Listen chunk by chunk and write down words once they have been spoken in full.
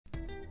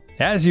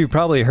As you've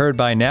probably heard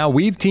by now,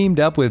 we've teamed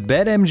up with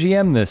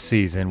BetMGM this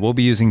season. We'll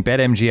be using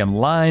BetMGM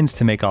lines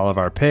to make all of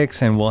our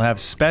picks, and we'll have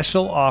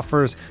special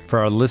offers for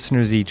our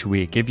listeners each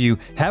week. If you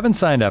haven't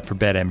signed up for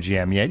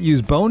BetMGM yet,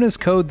 use bonus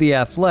code The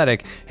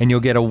Athletic, and you'll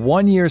get a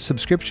 1-year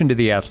subscription to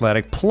The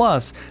Athletic,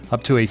 plus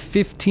up to a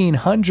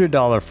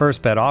 $1,500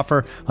 first bet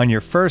offer on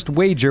your first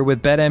wager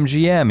with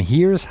BetMGM.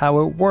 Here's how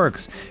it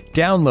works.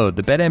 Download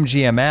the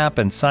BetMGM app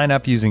and sign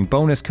up using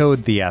bonus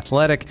code The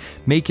Athletic.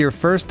 Make your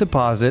first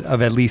deposit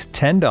of at least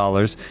 $10.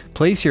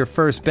 Place your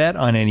first bet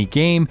on any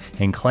game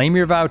and claim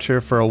your voucher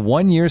for a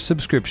 1-year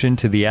subscription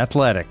to The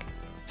Athletic.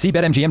 See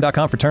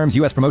BetMGM.com for terms.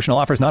 U.S. promotional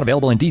offers not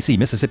available in D.C.,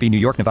 Mississippi, New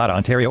York, Nevada,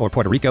 Ontario, or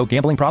Puerto Rico.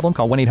 Gambling problem?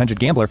 Call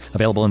 1-800-GAMBLER.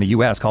 Available in the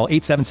U.S. Call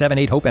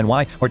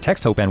 877-8-HOPE-NY or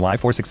text HOPE-NY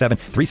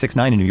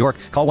 467-369 in New York.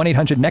 Call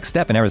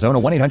 1-800-NEXT-STEP in Arizona.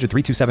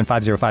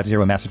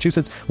 1-800-327-5050 in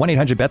Massachusetts.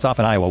 1-800-BETS-OFF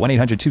in Iowa.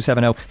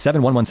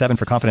 1-800-270-7117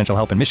 for confidential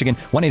help in Michigan.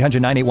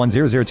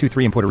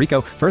 1-800-981-0023 in Puerto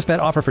Rico. First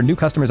bet offer for new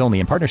customers only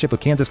in partnership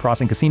with Kansas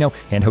Crossing Casino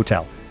and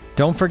Hotel.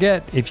 Don't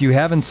forget, if you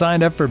haven't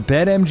signed up for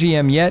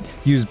BetMGM yet,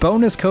 use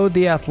bonus code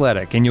The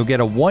Athletic, and you'll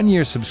get a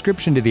 1-year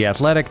subscription to The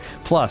Athletic,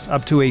 plus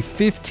up to a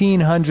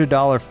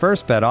 $1,500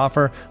 first bet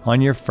offer on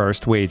your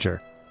first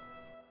wager.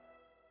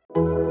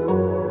 All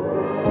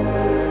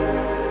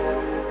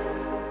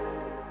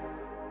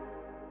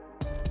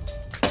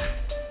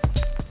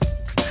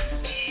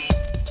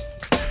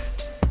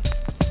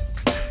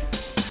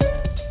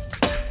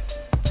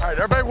right,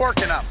 everybody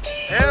working up.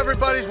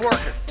 Everybody's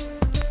working.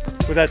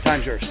 With that,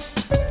 time's yours.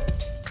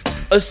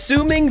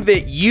 Assuming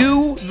that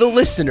you, the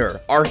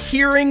listener, are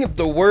hearing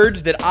the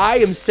words that I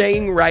am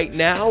saying right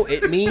now,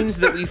 it means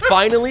that we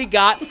finally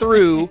got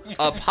through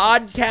a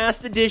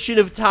podcast edition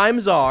of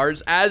Times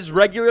Ours as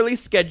regularly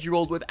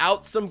scheduled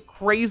without some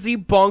crazy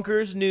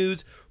bonkers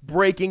news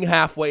breaking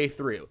halfway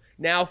through.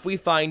 Now, if we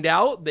find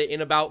out that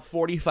in about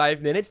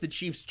 45 minutes the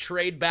Chiefs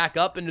trade back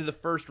up into the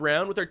first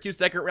round with our 2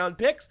 second-round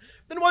picks,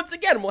 then once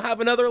again we'll have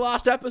another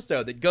lost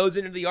episode that goes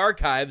into the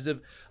archives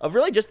of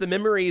really just the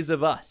memories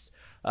of us.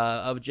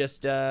 Of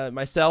just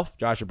myself,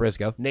 Joshua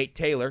Briscoe, Nate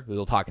Taylor, who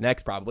will talk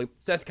next probably,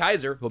 Seth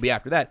Kaiser, who will be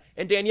after that,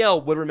 and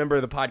Danielle would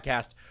remember the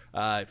podcast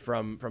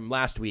from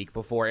last week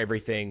before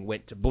everything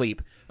went to bleep.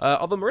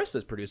 Although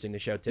Marissa's producing the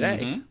show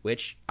today,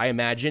 which I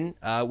imagine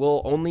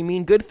will only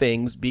mean good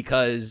things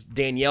because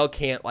Danielle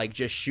can't like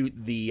just shoot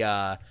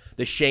the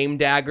shame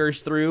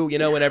daggers through,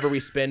 whenever we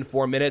spend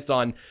 4 minutes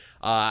on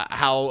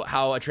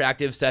how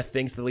attractive Seth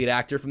thinks the lead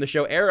actor from the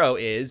show Arrow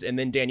is, and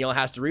then Danielle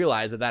has to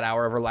realize that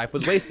hour of her life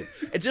was wasted.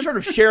 It's just sort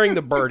of sharing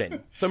the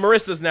burden. So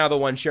Marissa's now the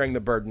one sharing the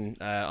burden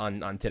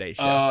on today's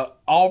show.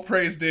 All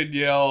praise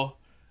Danielle.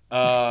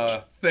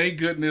 Thank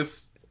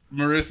goodness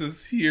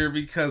Marissa's here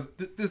because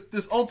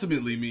this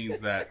ultimately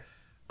means that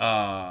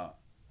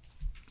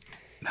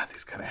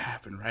nothing's gonna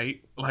happen,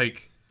 right?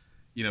 Like,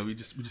 we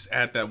just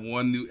add that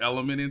one new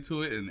element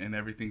into it and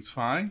everything's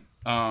fine.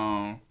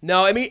 No,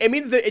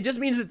 it just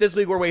means that this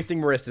week we're wasting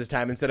Marissa's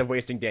time instead of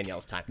wasting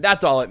Danielle's time.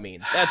 That's all it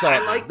means. That's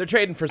all. They're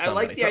trading for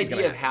somebody. I like the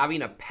idea of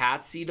having a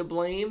patsy to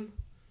blame,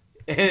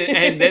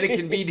 and then it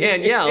can be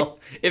Danielle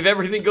if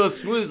everything goes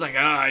smooth. It's like,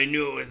 I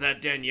knew it was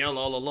that Danielle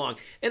all along.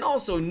 And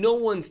also, no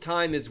one's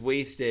time is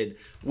wasted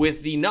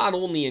with the not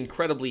only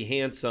incredibly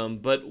handsome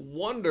but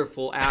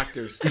wonderful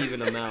actor Stephen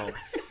Amell,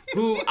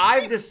 who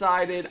I've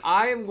decided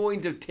I am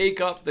going to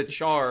take up the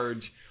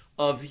charge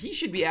of. He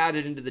should be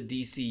added into the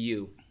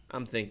DCU.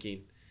 I'm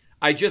thinking.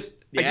 I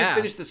just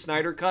finished the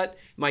Snyder Cut.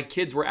 My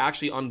kids were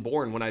actually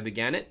unborn when I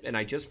began it, and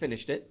I just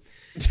finished it.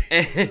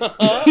 And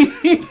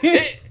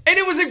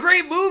it was a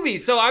great movie,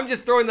 so I'm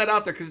just throwing that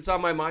out there because it's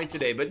on my mind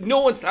today. But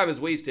no one's time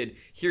is wasted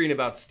hearing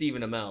about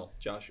Stephen Amell,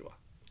 Joshua.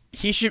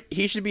 He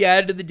should be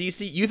added to the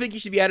DC. You think he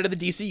should be added to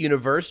the DC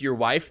universe. Your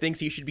wife thinks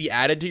he should be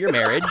added to your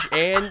marriage,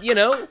 and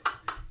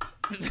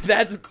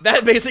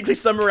that basically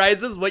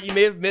summarizes what you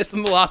may have missed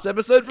in the lost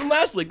episode from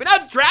last week. But now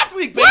it's draft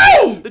week, baby.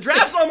 Woo! The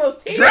draft's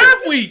almost here.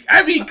 Draft week.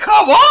 I mean,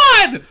 come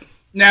on.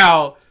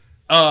 Now,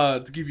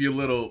 to give you a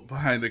little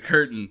behind the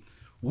curtain,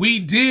 we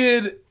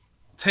did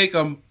take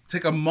a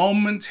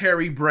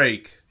momentary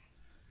break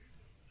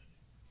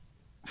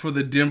for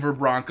the Denver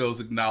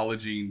Broncos,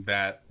 acknowledging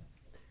that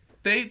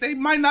they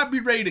might not be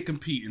ready to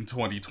compete in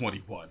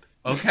 2021.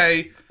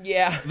 Okay?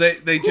 Yeah.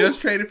 They just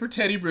traded for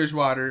Teddy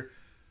Bridgewater.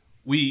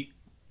 We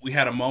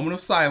had a moment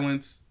of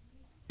silence,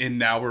 and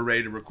now we're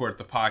ready to record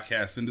the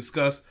podcast and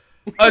discuss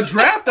a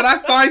draft that I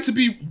find to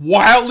be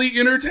wildly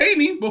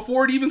entertaining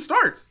before it even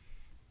starts.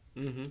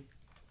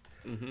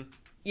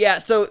 Yeah,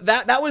 so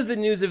that was the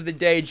news of the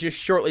day just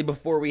shortly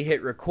before we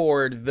hit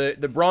record.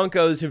 The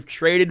Broncos have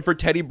traded for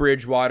Teddy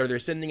Bridgewater. They're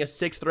sending a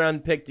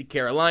 6th-round pick to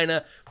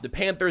Carolina. The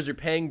Panthers are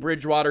paying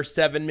Bridgewater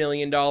 $7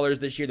 million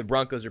this year. The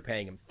Broncos are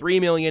paying him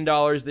 $3 million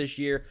this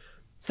year.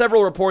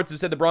 Several reports have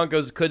said the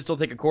Broncos could still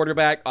take a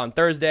quarterback on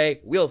Thursday.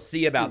 We'll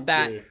see about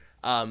that.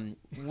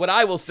 What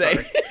I will say,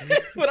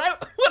 what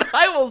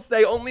I will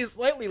say, only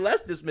slightly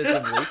less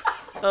dismissively,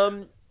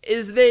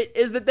 is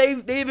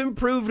that they've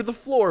improved the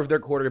floor of their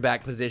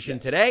quarterback position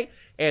today,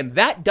 and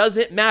that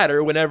doesn't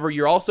matter whenever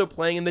you're also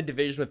playing in the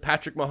division with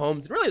Patrick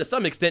Mahomes and really to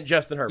some extent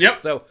Justin Herbert. Yep.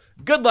 So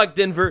good luck,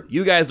 Denver.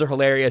 You guys are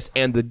hilarious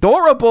and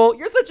adorable.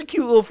 You're such a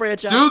cute little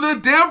franchise. Do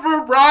the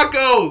Denver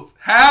Broncos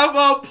have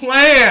a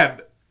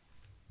plan?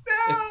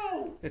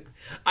 No.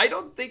 I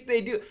don't think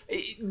they do.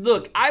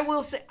 Look, I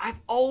will say I've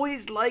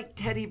always liked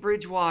Teddy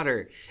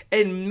Bridgewater,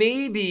 and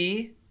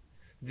maybe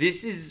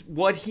this is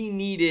what he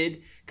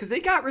needed because they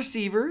got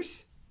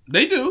receivers.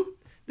 They do.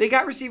 They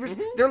got receivers.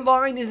 Mm-hmm. Their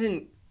line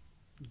isn't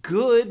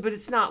good, but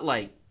it's not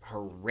like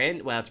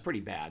horrendous. Well, it's pretty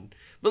bad.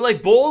 But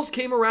like Bowles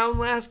came around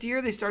last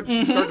year. They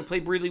started to play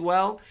really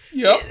well.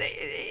 Yep.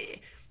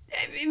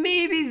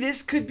 Maybe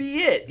this could be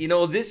it. You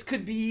know, this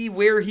could be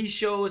where he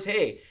shows,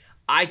 hey,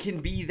 I can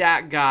be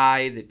that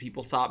guy that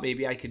people thought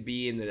maybe I could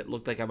be and that it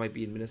looked like I might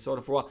be in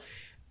Minnesota for a while.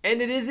 And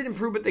it is an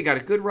improvement. They got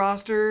a good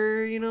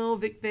roster. You know,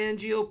 Vic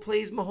Fangio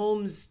plays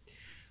Mahomes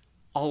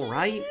all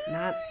right.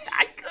 I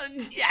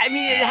mean,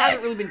 it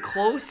hasn't really been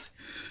close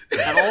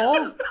at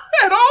all.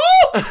 At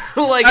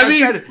all? Like, I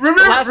mean,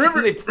 the last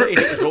time they played,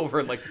 it was over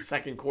in like the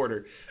second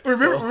quarter.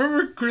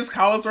 Remember Chris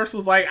Collinsworth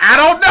was like, I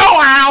don't know,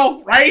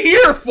 Al. Right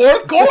here,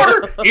 fourth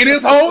quarter, in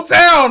his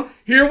hometown.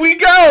 Here we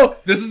go.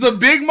 This is a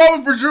big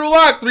moment for Drew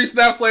Lock. 3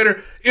 snaps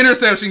later,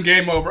 interception,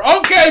 game over.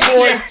 Okay,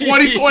 boys,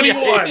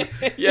 2021.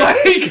 Yeah.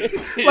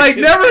 Like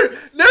never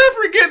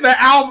forget that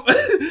Al,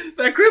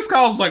 that Chris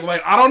Collins was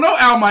like, I don't know,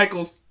 Al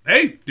Michaels.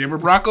 Hey, Denver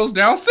Broncos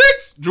down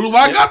 6. Drew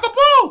Lock got the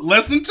ball.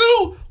 Lesson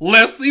 2.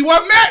 Let's see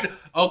what Matt.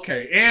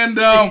 Okay, and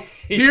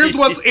here's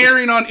what's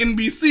airing on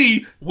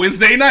NBC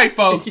Wednesday night,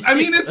 folks. I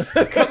mean, it's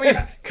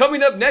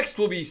coming up next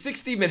will be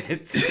 60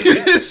 Minutes.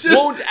 It's just,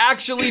 won't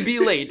actually be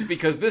late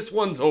because this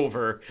one's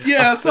over.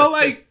 Yeah, so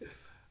like,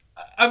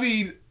 I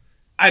mean,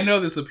 I know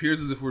this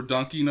appears as if we're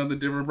dunking on the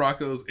Denver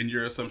Broncos, and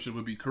your assumption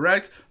would be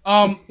correct.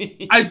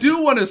 I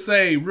do want to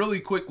say really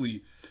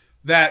quickly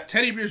that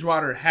Teddy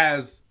Bridgewater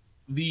has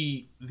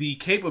the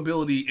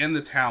capability and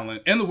the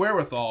talent and the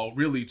wherewithal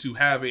really to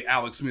have a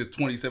Alex Smith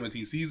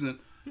 2017 season.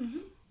 Mm-hmm.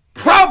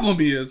 Problem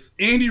is,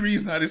 Andy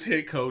Reid's not his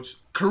head coach.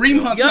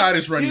 Kareem Hunt's not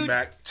his running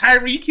back.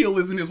 Tyreek Hill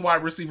isn't his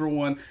wide receiver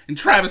 1. And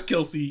Travis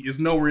Kelce is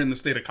nowhere in the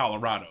state of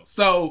Colorado.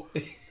 So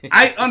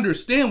I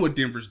understand what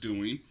Denver's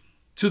doing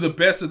to the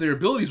best of their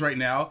abilities right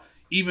now,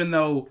 even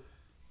though,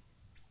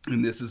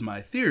 and this is my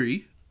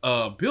theory,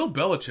 Bill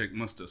Belichick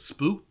must have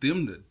spooked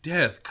them to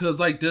death. Cause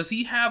like, does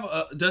he have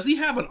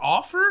an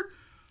offer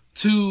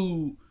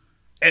to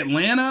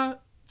Atlanta,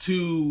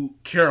 to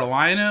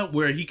Carolina,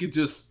 where he could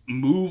just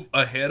move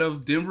ahead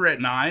of Denver at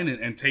 9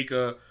 and take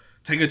a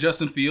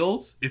Justin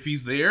Fields if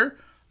he's there?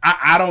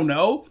 I don't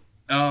know.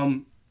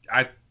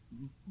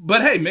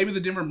 But hey, maybe the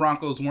Denver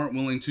Broncos weren't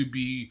willing to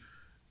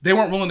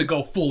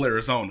go full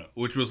Arizona,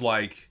 which was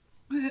like,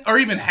 or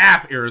even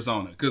half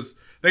Arizona, because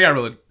they got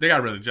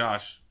rid of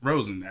Josh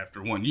Rosen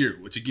after 1 year,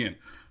 which again,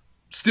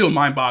 still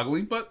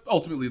mind-boggling, but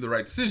ultimately the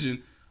right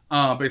decision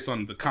based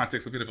on the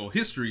context of NFL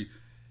history.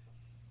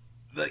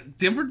 Like,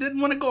 Denver didn't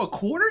want to go a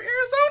quarter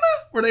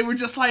Arizona, where they were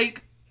just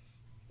like,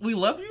 we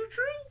love you,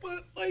 Drew,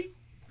 but like,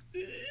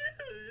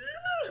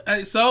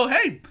 so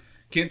hey,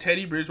 can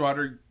Teddy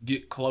Bridgewater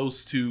get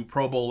close to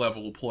Pro Bowl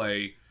level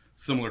play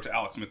similar to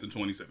Alex Smith in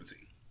 2017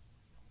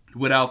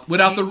 without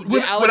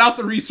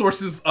the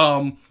resources?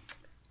 Yeah.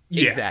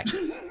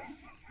 Exactly.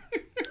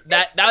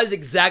 That was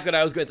exactly what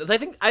I was going to say.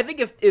 So I think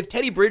if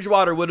Teddy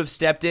Bridgewater would have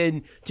stepped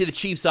in to the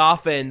Chiefs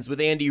offense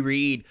with Andy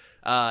Reid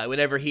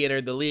whenever he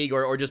entered the league,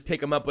 or just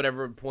pick him up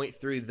whatever point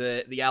through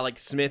the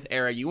Alex Smith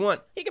era you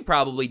want, he could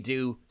probably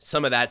do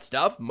some of that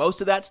stuff, most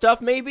of that stuff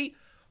maybe,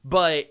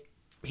 but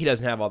he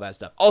doesn't have all that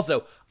stuff.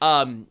 Also,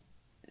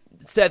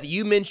 Seth,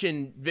 you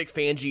mentioned Vic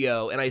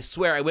Fangio, and I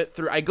swear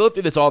I go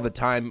through this all the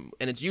time,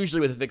 and it's usually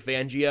with Vic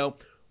Fangio,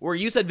 where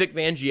you said Vic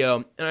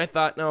Fangio, and I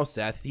thought, no,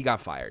 Seth, he got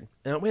fired.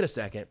 And wait a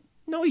second.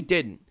 No, he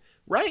didn't.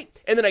 Right?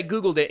 And then I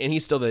Googled it, and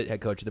he's still the head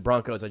coach of the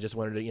Broncos. I just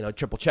wanted to,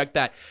 triple check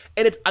that.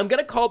 And I'm going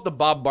to call it the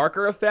Bob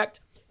Barker effect,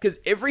 because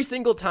every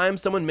single time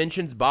someone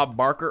mentions Bob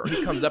Barker or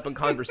he comes up in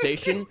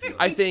conversation,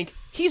 I think,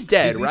 he's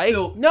dead, right?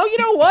 No, you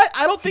know what?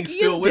 I don't think he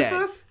is dead. With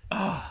us?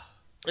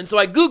 And so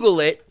I Google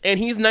it, and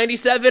he's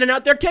 97 and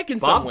out there kicking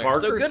somewhere.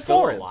 Bob Barker's so good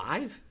still for him.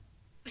 alive?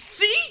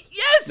 See?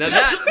 Yes!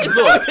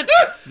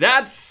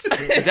 Now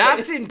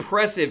that's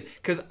impressive,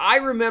 because I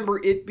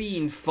remember it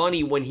being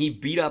funny when he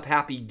beat up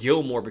Happy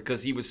Gilmore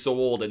because he was so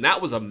old, and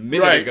that was a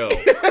minute ago.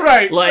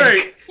 Right,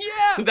 like,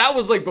 yeah. That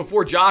was like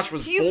before Josh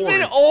was born. He's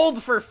been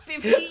old for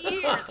 50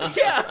 years.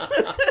 Yeah.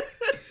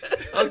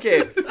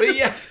 Okay, but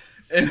yeah.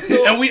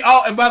 And we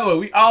all, and by the way,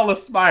 we all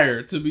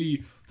aspire to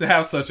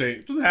have such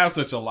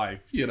a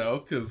life,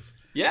 because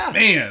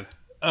man,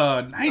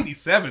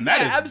 97,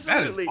 that is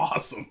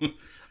awesome.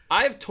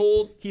 I've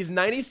told he's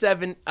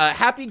 97.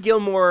 Happy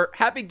Gilmore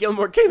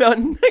came out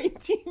in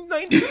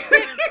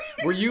 1996.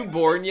 Were you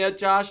born yet,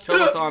 Josh?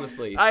 Tell us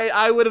honestly.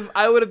 I would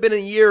have been a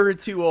year or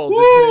two old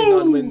depending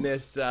on when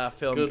this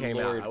film came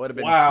out. I would have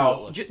been too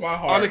old.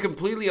 On a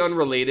completely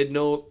unrelated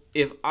note,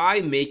 if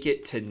I make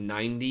it to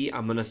 90,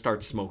 I'm going to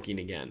start smoking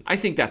again. I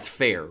think that's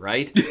fair,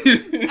 right?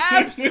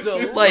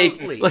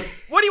 Absolutely.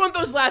 What do you want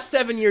those last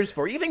 7 years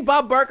for? You think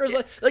Bob Barker's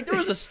like there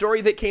was a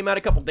story that came out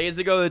a couple days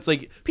ago that's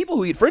like people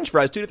who eat French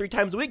fries 2 to 3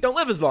 times a week don't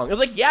live as long. I was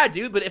like, yeah,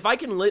 dude, but if I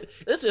can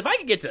if I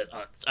can get to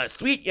a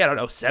sweet,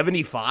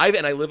 75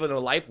 and I live in a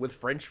life with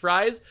French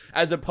fries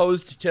as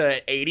opposed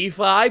to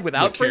 85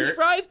 without French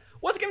fries,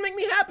 what's going to make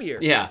me happier?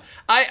 Yeah,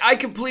 I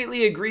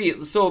completely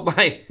agree. So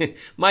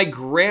my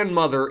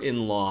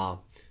grandmother-in-law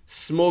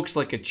smokes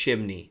like a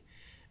chimney.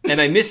 And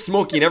I miss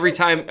smoking every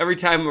time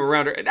I'm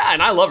around her. And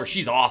I love her.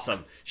 She's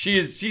awesome. She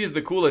is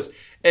the coolest.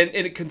 And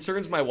it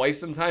concerns my wife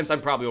sometimes.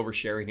 I'm probably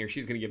oversharing here.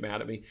 She's going to get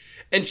mad at me.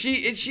 And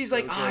she's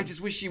like, I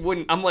just wish she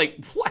wouldn't. I'm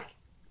like, what?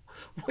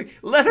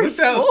 Let her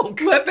smoke.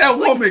 Let that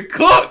woman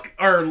cook,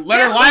 or let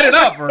her light it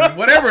up, or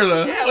whatever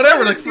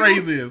the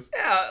phrase is.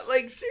 Yeah,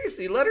 like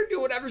seriously, let her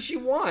do whatever she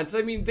wants.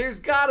 I mean, there's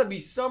got to be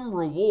some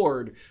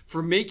reward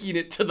for making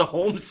it to the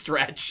home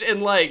stretch.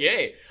 And like,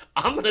 hey,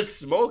 I'm gonna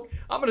smoke.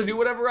 I'm gonna do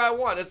whatever I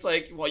want. It's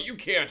like, well, you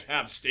can't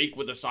have steak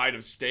with a side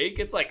of steak.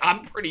 It's like,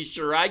 I'm pretty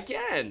sure I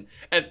can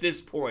at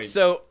this point.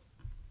 So,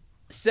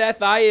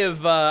 Seth, I've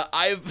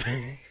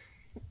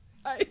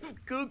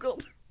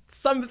Googled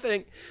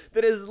something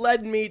that has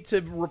led me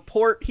to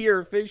report here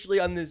officially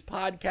on this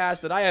podcast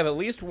that I have at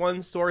least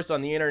one source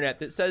on the internet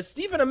that says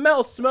Stephen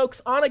Amell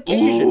smokes on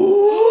occasion.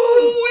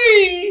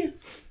 Ooh-wee.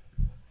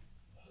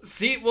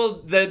 See,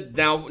 well, then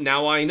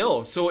now I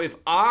know. So if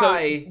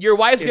your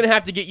wife's gonna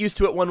have to get used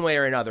to it one way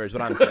or another, is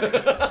what I'm saying.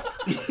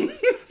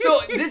 So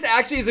this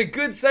actually is a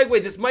good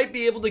segue. This might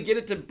be able to get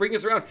it to bring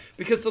us around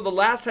because the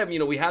last time,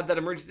 we had that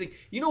emergency thing.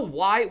 You know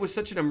why it was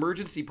such an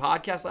emergency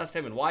podcast last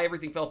time and why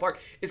everything fell apart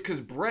is because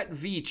Brett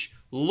Veach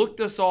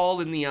looked us all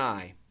in the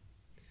eye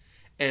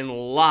and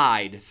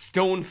lied,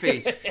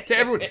 stone-faced, to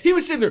everyone. He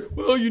was sitting there,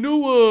 well,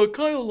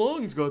 Kyle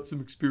Long's got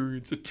some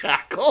experience at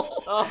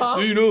tackle. Uh-huh.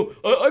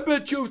 I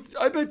bet Joe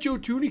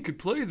Tooney could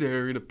play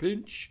there in a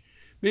pinch.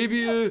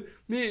 Maybe, I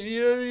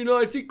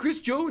think Chris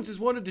Jones has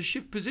wanted to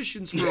shift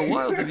positions for a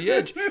while to the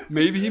edge.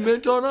 Maybe he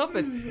meant on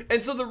offense.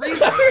 And so the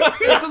reason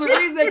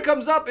that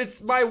comes up,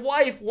 it's my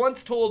wife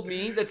once told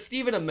me that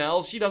Stephen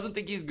Amell, she doesn't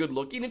think he's good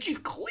looking, and she's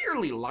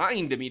clearly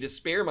lying to me to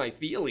spare my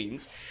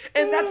feelings.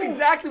 And that's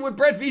exactly what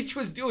Brett Veach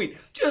was doing.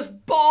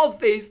 Just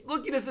bald-faced,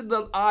 looking us in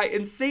the eye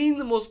and saying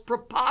the most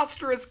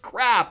preposterous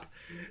crap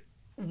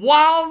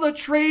while the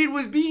trade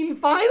was being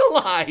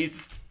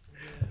finalized.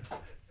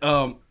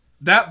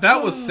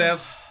 That was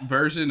Seth's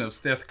version of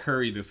Steph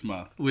Curry this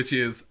month, which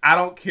is, I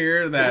don't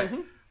care that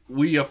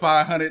we a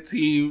 500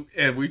 team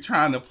and we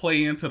trying to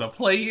play into the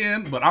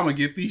play-in, but I'm gonna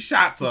get these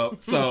shots up.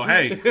 So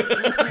hey,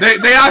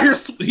 they out here,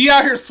 he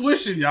out here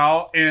swishing,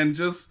 y'all, and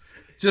just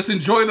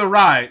enjoy the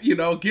ride.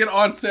 Get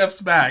on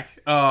Seth's back.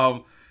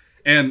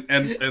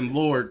 And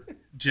Lord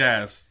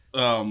Jazz,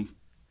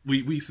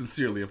 we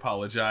sincerely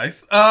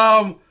apologize.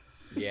 Yeah,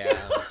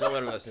 don't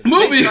let her listen.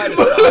 Moving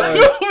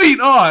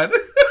on.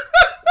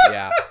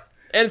 Yeah.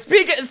 And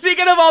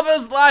speaking of all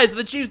those lies,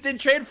 the Chiefs did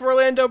trade for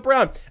Orlando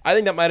Brown. I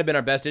think that might have been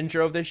our best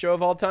intro of this show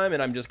of all time,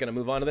 and I'm just going to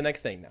move on to the next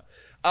thing now.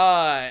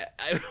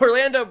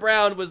 Orlando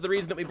Brown was the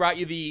reason that we brought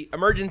you the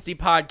emergency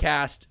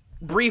podcast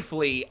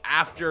briefly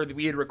after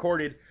we had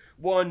recorded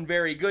one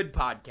very good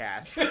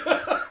podcast.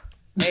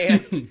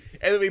 And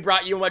then we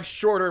brought you a much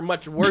shorter,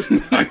 much worse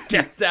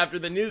podcast after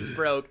the news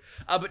broke.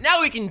 But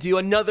now we can do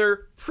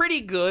another pretty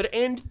good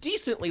and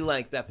decently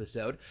length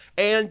episode.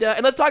 And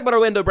let's talk about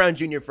Orlando Brown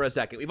Jr. for a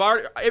second. We've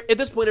already, at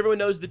this point, everyone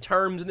knows the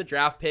terms and the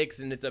draft picks,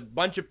 and it's a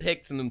bunch of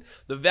picks, and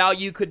the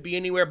value could be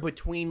anywhere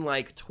between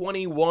like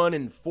 21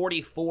 and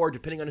 44,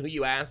 depending on who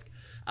you ask.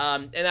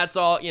 And that's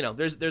all,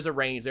 there's a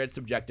range there. It's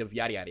subjective,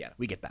 yada, yada, yada.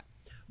 We get that.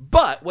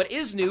 But what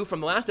is new from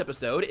the last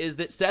episode is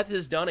that Seth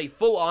has done a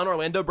full-on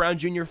Orlando Brown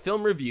Jr.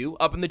 film review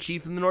up in the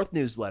Chief in the North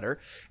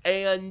newsletter.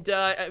 And,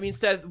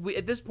 Seth,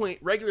 at this point,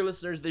 regular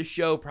listeners of this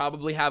show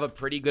probably have a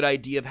pretty good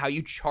idea of how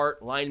you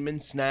chart lineman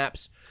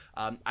snaps.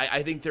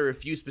 I think there are a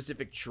few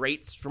specific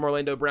traits from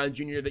Orlando Brown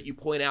Jr. that you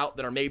point out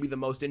that are maybe the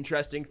most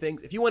interesting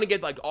things. If you want to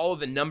get, all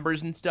of the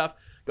numbers and stuff,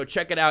 go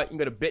check it out. You can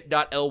go to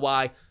bit.ly/Seth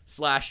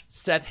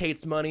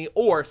Hates Money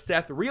or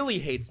Seth Really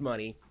Hates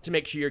Money to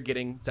make sure you're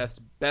getting Seth's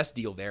best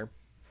deal there.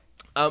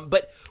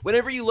 But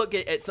whenever you look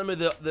at some of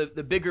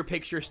the bigger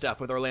picture stuff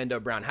with Orlando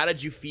Brown, how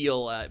did you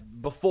feel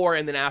before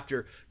and then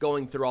after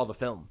going through all the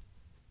film?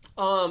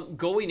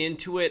 Going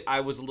into it,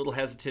 I was a little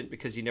hesitant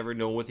because you never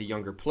know with a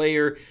younger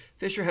player.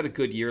 Fisher had a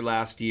good year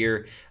last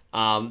year.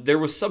 There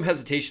was some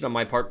hesitation on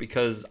my part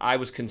because I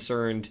was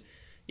concerned,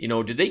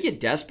 did they get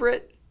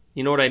desperate?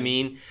 You know what I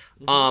mean?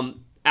 Mm-hmm.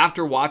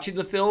 After watching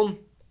the film,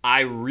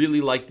 I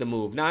really liked the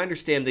move. Now, I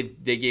understand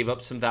they gave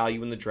up some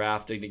value in the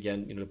draft. And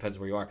again, depends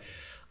where you are.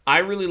 I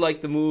really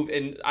like the move,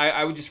 and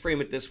I would just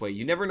frame it this way.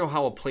 You never know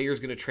how a player is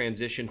going to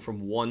transition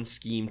from one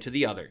scheme to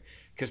the other.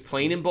 Because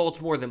playing in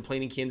Baltimore than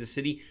playing in Kansas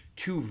City,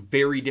 two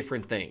very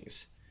different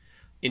things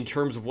in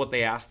terms of what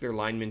they ask their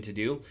linemen to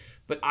do.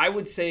 But I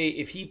would say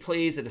if he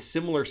plays at a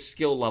similar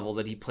skill level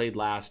that he played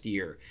last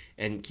year,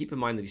 and keep in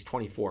mind that he's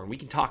 24, and we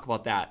can talk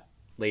about that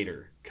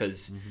later,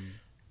 because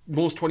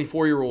most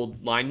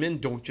 24-year-old linemen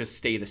don't just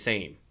stay the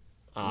same,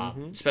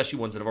 especially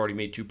ones that have already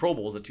made 2 Pro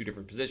Bowls at 2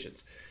 different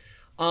positions.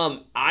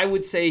 I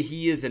would say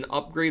he is an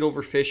upgrade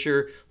over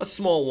Fisher, a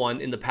small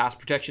one in the pass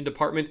protection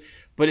department,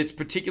 but it's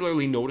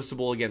particularly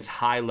noticeable against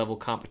high-level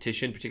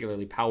competition,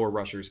 particularly power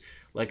rushers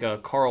like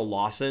Carl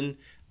Lawson,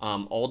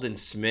 Aldon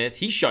Smith.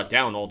 He shut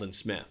down Aldon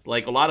Smith.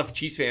 Like a lot of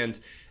Chiefs fans,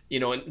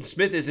 and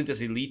Smith isn't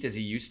as elite as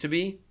he used to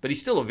be, but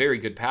he's still a very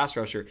good pass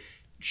rusher.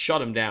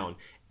 Shut him down.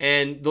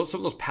 And some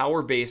of those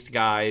power-based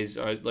guys,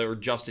 or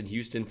Justin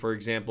Houston, for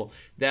example,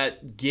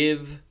 that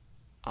give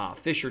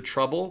Fisher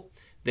trouble,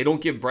 they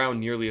don't give Brown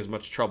nearly as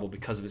much trouble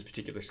because of his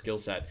particular skill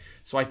set.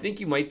 So I think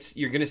you're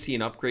going to see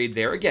an upgrade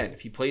there. Again,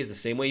 if he plays the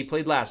same way he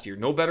played last year,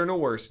 no better, no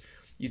worse,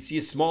 you'd see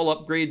a small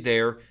upgrade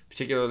there,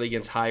 particularly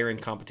against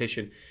higher-end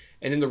competition.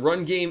 And in the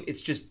run game,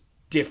 it's just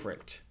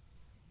different.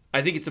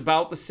 I think it's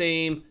about the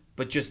same,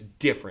 but just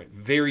different.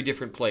 Very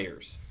different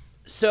players.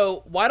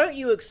 So why don't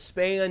you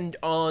expand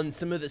on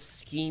some of the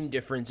scheme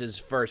differences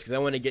first? Because I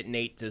want to get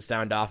Nate to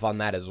sound off on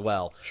that as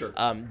well. Sure.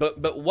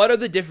 But what are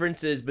the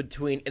differences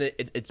between? And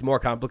it's more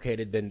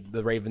complicated than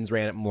the Ravens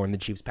ran it more and the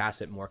Chiefs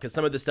pass it more. Because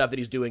some of the stuff that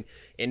he's doing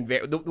in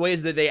the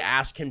ways that they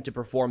ask him to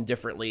perform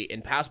differently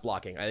in pass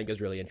blocking, I think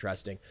is really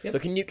interesting. Yep. So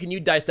can you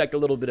dissect a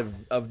little bit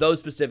of those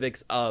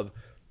specifics of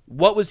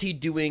what was he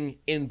doing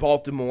in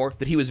Baltimore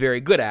that he was very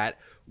good at?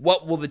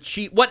 What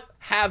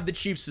have the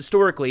Chiefs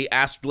historically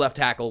asked left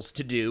tackles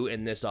to do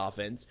in this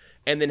offense?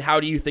 And then how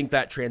do you think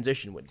that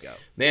transition would go?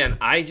 Man,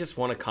 I just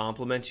want to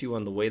compliment you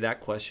on the way that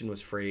question was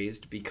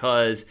phrased,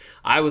 because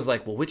I was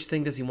like, well, which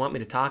thing does he want me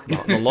to talk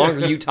about? And the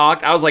longer you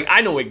talked, I was like,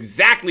 I know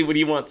exactly what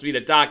he wants me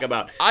to talk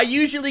about. I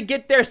usually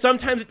get there.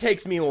 Sometimes it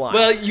takes me a while.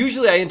 Well,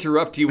 usually I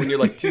interrupt you when you're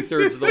like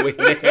 2/3 of the way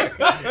there.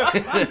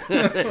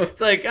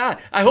 It's like,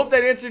 I hope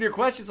that answered your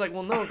question. It's like,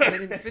 well, no, because I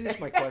didn't finish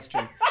my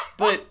question.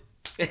 But...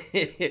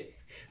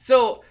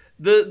 So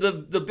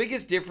the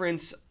biggest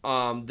difference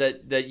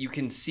that you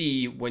can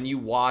see when you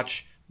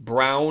watch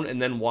Brown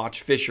and then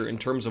watch Fisher in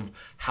terms of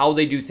how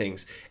they do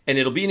things, and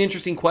it'll be an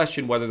interesting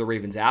question whether the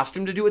Ravens asked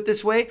him to do it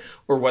this way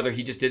or whether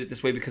he just did it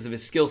this way because of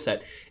his skill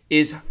set,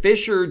 is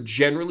Fisher,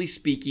 generally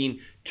speaking,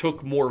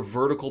 took more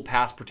vertical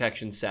pass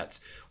protection sets.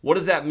 What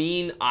does that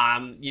mean?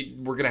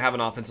 We're going to have an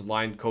offensive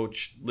line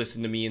coach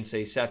listen to me and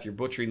say, Seth, you're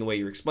butchering the way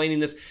you're explaining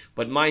this,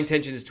 but my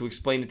intention is to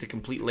explain it to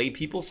complete lay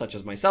people such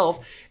as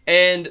myself.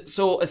 And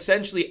so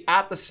essentially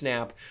at the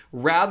snap,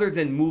 rather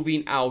than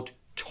moving out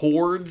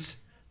towards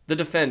the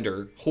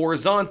defender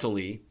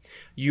horizontally,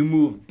 you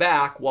move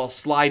back while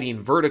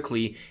sliding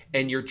vertically,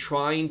 and you're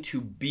trying to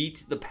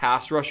beat the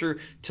pass rusher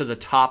to the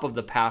top of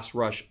the pass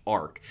rush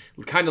arc,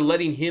 kind of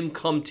letting him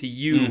come to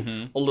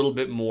you a little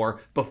bit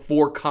more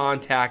before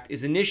contact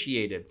is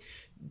initiated,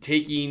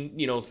 taking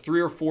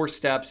 3 or 4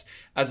 steps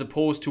as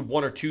opposed to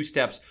 1 or 2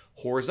 steps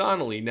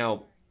horizontally.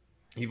 Now,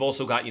 you've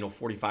also got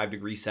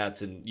 45-degree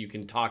sets, and you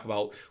can talk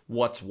about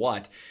what's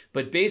what.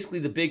 But basically,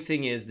 the big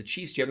thing is the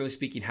Chiefs, generally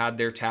speaking, had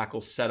their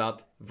tackles set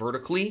up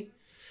vertically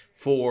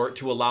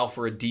to allow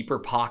for a deeper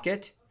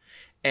pocket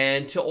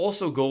and to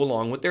also go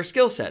along with their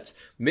skill sets.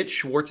 Mitch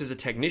Schwartz is a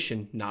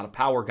technician, not a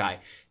power guy.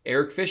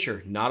 Eric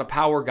Fisher, not a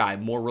power guy,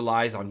 more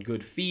relies on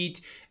good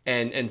feet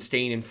and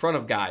staying in front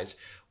of guys.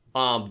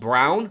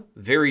 Brown,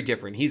 very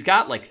different. He's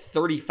got like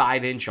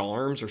 35-inch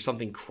arms or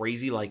something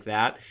crazy like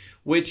that,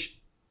 which...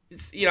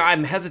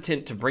 I'm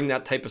hesitant to bring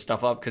that type of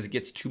stuff up because it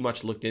gets too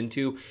much looked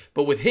into.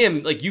 But with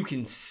him, you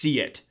can see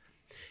it.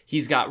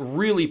 He's got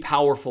really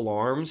powerful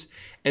arms.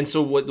 And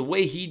so the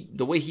way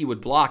he would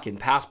block in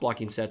pass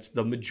blocking sets,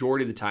 the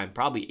majority of the time,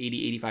 probably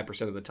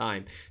 80-85% of the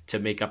time, to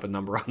make up a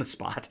number on the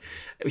spot,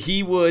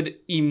 he would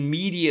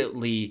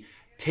immediately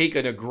take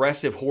an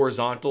aggressive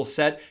horizontal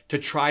set to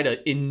try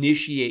to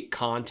initiate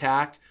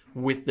contact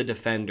with the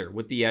defender,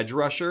 with the edge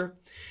rusher,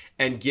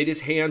 and get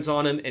his hands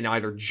on him and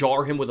either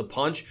jar him with a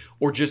punch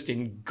or just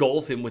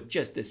engulf him with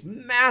just this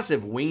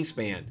massive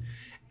wingspan.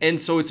 And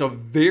so it's a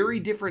very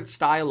different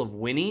style of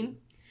winning,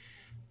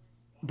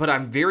 but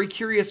I'm very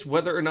curious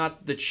whether or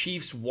not the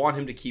Chiefs want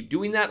him to keep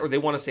doing that, or they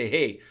want to say,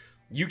 hey,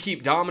 you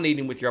keep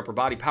dominating with your upper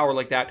body power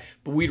like that,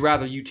 but we'd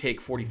rather you take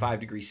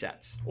 45-degree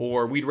sets,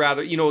 or we'd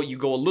rather, you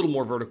go a little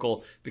more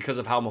vertical because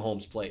of how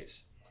Mahomes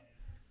plays.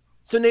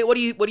 So Nate, what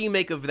do you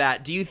make of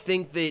that? Do you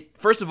think that,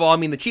 first of all,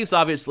 the Chiefs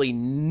obviously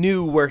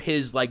knew where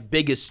his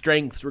biggest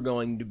strengths were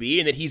going to be,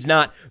 and that he's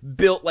not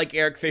built like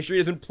Eric Fisher. He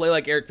doesn't play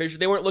like Eric Fisher.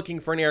 They weren't looking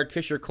for an Eric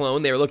Fisher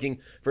clone. They were looking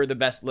for the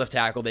best left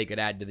tackle they could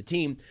add to the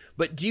team.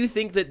 But do you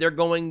think that they're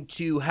going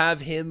to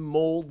have him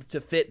mold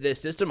to fit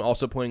this system?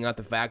 Also pointing out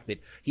the fact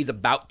that he's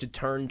about to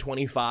turn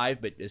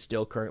 25, but is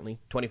still currently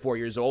 24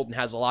 years old and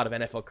has a lot of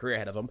NFL career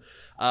ahead of him.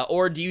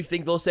 Or do you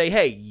think they'll say,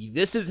 hey,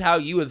 this is how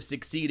you have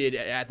succeeded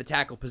at the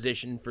tackle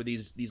position for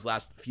these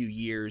last few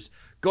years.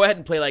 Go ahead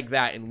and play like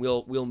that, and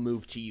we'll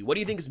move to you. What do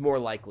you think is more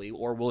likely,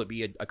 or will it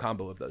be a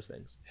combo of those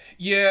things?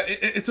 Yeah,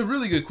 it's a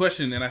really good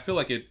question, and I feel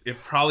like it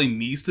probably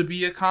needs to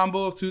be a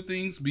combo of two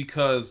things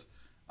because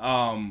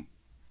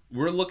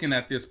we're looking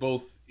at this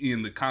both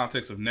in the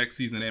context of next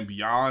season and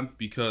beyond,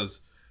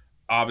 because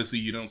obviously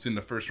you don't send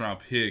a first-round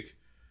pick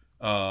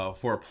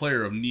for a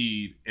player of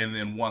need, and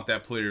then want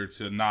that player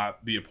to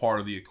not be a part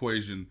of the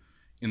equation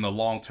in the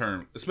long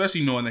term,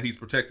 especially knowing that he's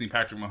protecting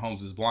Patrick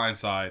Mahomes' blind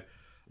side.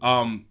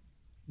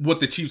 What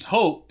the Chiefs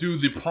hope through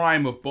the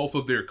prime of both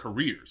of their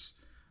careers,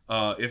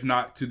 if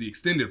not to the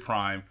extended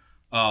prime,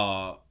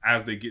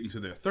 as they get into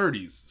their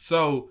 30s.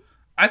 So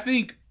I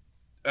think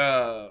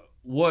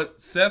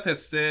what Seth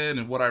has said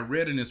and what I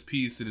read in his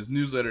piece, in his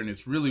newsletter, and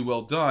it's really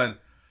well done,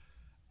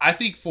 I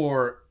think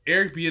for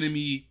Eric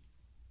Bieniemy,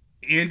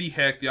 Andy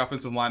Heck, the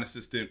offensive line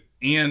assistant,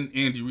 and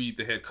Andy Reid,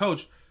 the head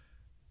coach,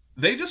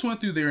 they just went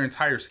through their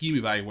entire scheme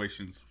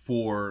evaluations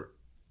for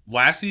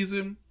last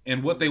season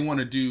and what they want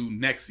to do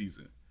next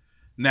season.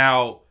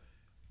 Now,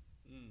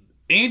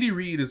 Andy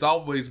Reid has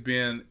always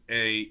been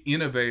an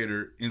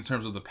innovator in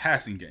terms of the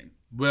passing game.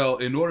 Well,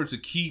 in order to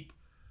keep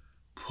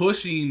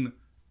pushing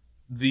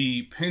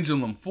the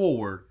pendulum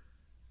forward,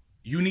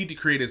 you need to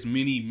create as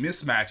many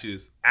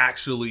mismatches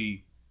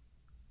actually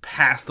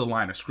past the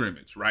line of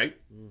scrimmage, right?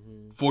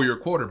 For your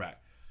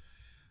quarterback.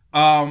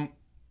 And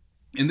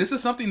this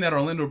is something that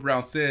Orlando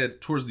Brown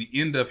said towards the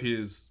end of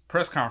his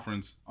press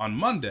conference on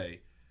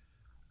Monday.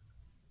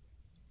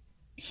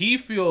 He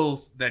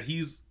feels that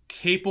he's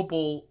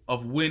capable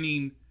of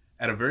winning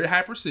at a very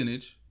high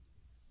percentage,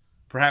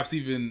 perhaps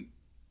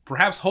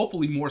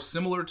hopefully more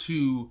similar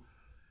to,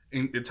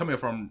 and tell me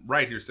if I'm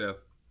right here, Seth,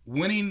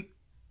 winning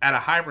at a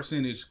high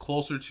percentage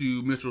closer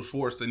to Mitchell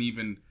Schwartz than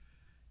even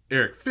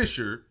Eric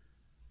Fisher,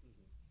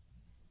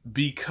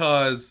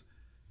 because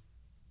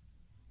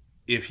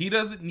if he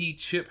doesn't need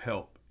chip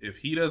help, if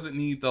he doesn't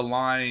need the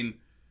line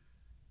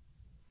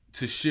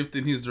to shift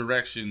in his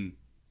direction,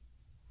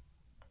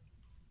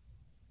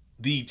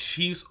 the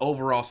Chiefs'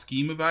 overall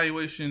scheme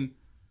evaluation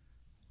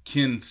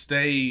can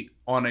stay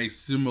on a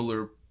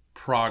similar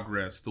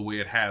progress the way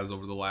it has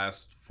over the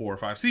last 4 or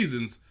 5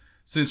 seasons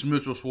since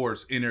Mitchell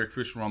Schwartz and Eric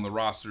Fisher were on the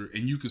roster,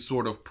 and you could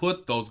sort of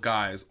put those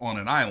guys on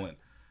an island.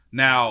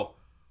 Now,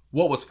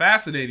 what was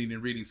fascinating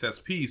in reading Seth's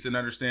piece and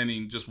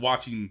understanding, just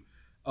watching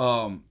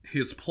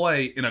his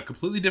play in a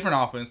completely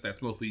different offense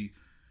that's mostly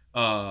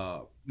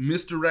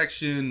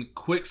misdirection,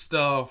 quick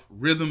stuff,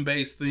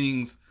 rhythm-based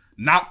things,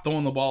 not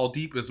throwing the ball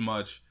deep as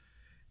much,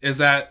 is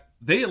that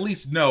they at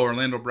least know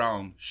Orlando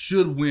Brown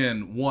should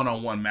win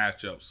one-on-one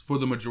matchups for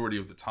the majority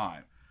of the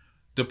time.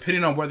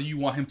 Depending on whether you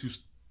want him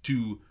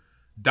to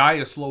die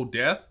a slow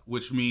death,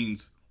 which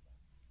means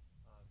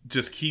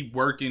just keep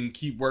working.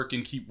 Patrick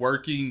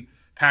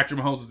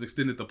Mahomes has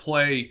extended the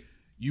play.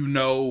 You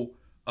know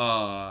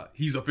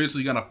he's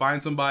eventually going to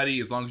find somebody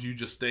as long as you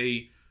just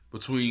stay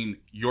between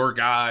your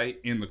guy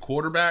and the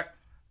quarterback.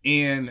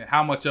 And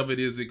how much of it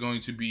is it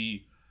going to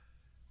be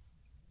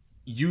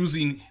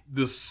using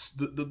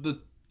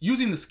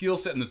using the skill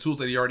set and the tools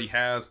that he already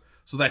has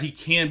so that he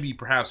can be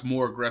perhaps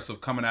more aggressive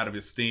coming out of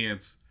his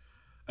stance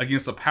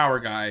against a power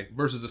guy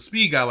versus a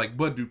speed guy like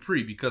Bud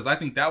Dupree, because I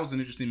think that was an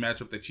interesting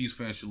matchup that Chiefs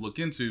fans should look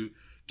into,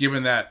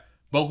 given that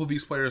both of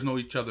these players know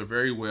each other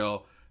very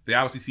well. They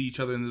obviously see each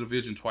other in the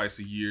division twice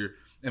a year,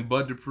 and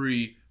Bud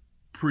Dupree,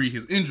 pre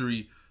his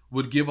injury,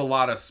 would give a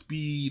lot of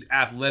speed,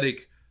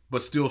 athletic,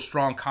 but still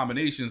strong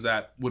combinations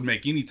that would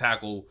make any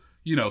tackle,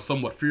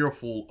 somewhat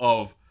fearful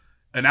of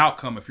an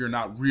outcome if you're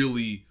not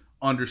really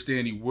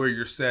understanding where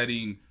you're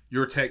setting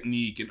your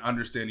technique and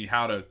understanding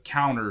how to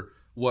counter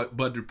what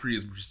Bud Dupree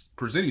is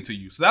presenting to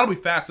you. So that'll be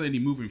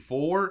fascinating moving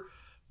forward.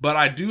 But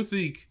I do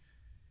think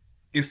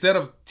instead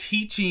of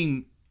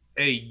teaching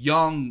a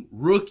young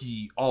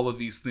rookie all of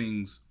these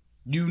things,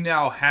 you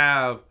now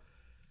have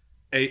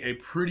a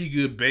pretty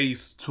good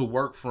base to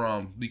work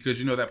from,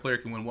 because that player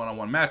can win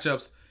one-on-one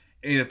matchups.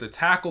 And if the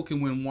tackle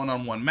can win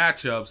one-on-one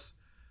matchups,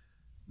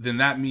 then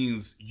that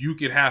means you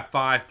could have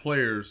 5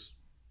 players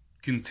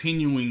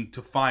continuing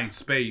to find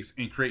space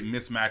and create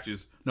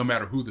mismatches no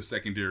matter who the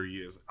secondary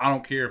is. I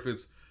don't care if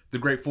it's the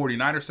great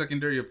 49ers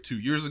secondary of 2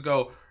 years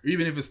ago, or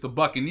even if it's the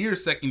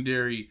Buccaneers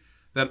secondary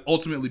that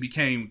ultimately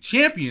became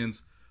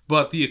champions,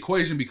 but the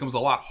equation becomes a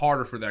lot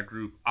harder for that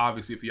group,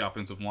 obviously, if the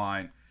offensive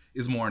line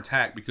is more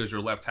intact because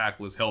your left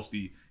tackle is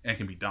healthy and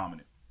can be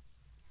dominant.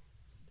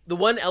 The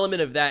one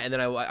element of that, and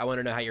then I want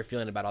to know how you're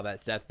feeling about all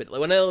that, Seth, but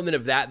one element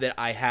of that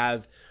I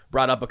have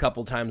brought up a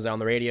couple times on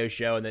the radio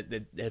show and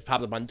that has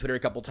popped up on Twitter a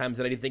couple times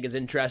that I think is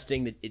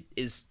interesting, that it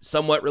is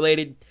somewhat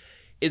related,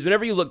 is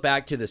whenever you look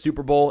back to the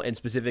Super Bowl and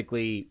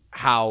specifically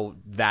how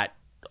that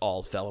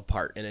all fell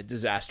apart in a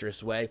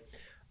disastrous way,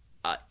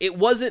 it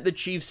wasn't the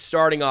Chiefs'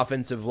 starting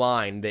offensive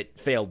line that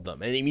failed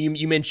them. And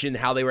you mentioned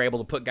how they were able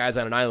to put guys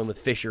on an island with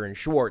Fisher and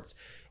Schwartz.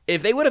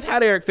 If they would have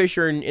had Eric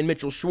Fisher and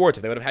Mitchell Schwartz,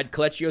 if they would have had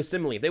Kelechi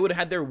Osemele, if they would have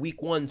had their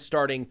Week 1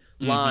 starting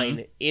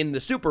line in the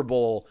Super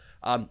Bowl,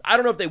 I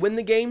don't know if they win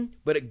the game,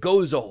 but it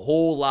goes a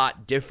whole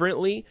lot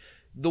differently.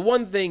 The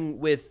one thing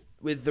with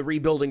the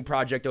rebuilding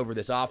project over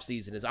this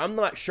offseason is I'm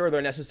not sure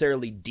they're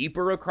necessarily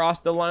deeper across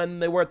the line than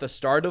they were at the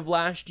start of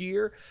last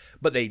year,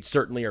 but they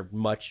certainly are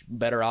much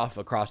better off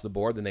across the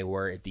board than they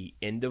were at the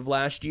end of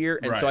last year.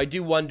 And so I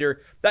do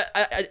wonder,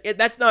 that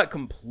that's not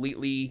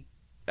completely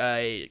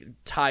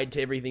tied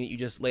to everything that you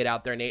just laid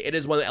out there, Nate. It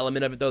is one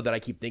element of it, though, that I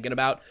keep thinking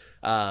about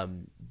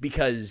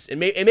because it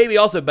may be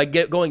also by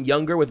going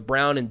younger with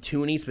Brown and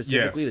Tooney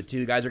specifically. Yes. The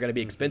two guys are going to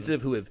be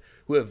expensive who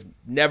have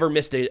never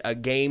missed a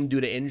game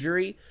due to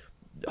injury.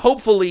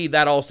 Hopefully,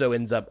 that also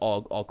ends up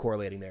all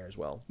correlating there as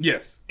well.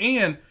 Yes,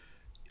 and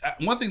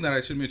one thing that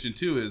I should mention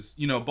too is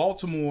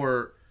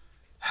Baltimore.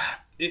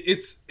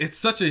 It's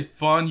such a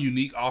fun,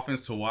 unique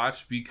offense to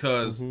watch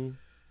because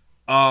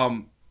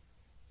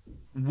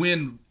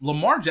when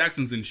Lamar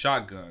Jackson's in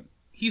shotgun,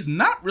 he's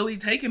not really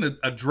taking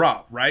a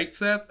drop, right,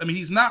 Seth? I mean,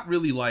 he's not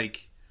really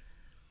like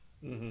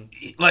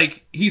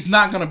he's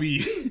not gonna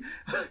be.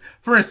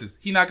 For instance,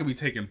 he's not gonna be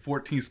taking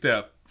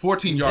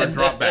 14-yard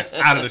dropbacks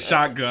out of the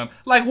shotgun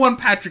like one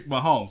Patrick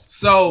Mahomes.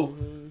 So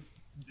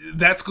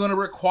that's going to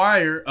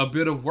require a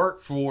bit of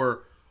work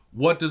for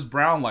what does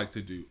Brown like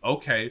to do?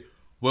 Okay,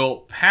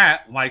 well,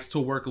 Pat likes to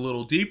work a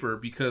little deeper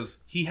because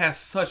he has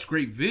such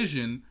great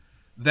vision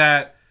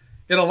that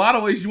in a lot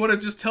of ways you want to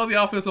just tell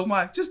the offensive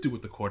line, just do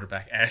what the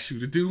quarterback asks you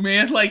to do,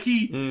 man. Like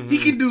he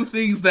can do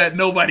things that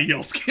nobody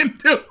else can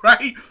do,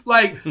 right?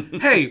 Like,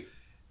 hey,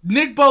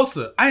 Nick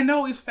Bosa, I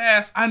know he's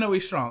fast. I know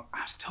he's strong.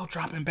 I'm still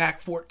dropping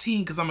back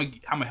 14 because I'm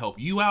gonna help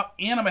you out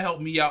and I'm gonna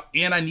help me out.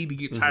 And I need to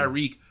get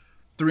Tyreek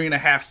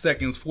 3.5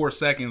 seconds, 4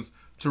 seconds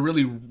to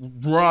really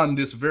run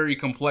this very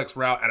complex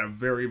route at a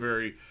very,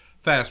 very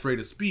fast rate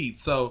of speed.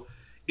 So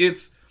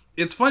it's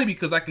funny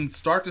because I can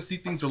start to see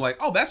things that are like,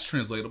 oh, that's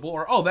translatable,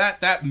 or oh,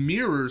 that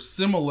mirrors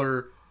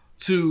similar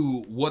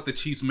to what the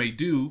Chiefs may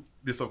do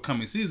this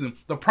upcoming season.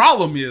 The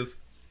problem is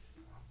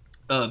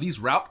these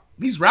route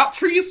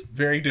trees,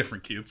 very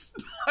different, kids.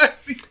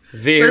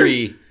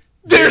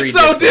 They're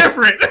so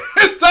different.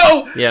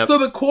 So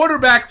the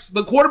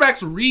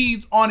quarterback's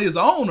reads on his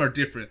own are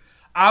different.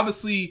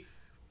 Obviously,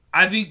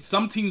 I think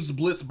some teams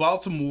blitz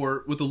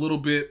Baltimore with a little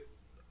bit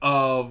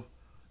of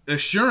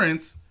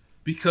assurance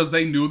because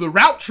they knew the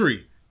route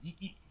tree.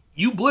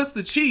 You blitz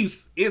the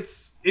Chiefs,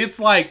 it's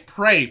like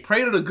pray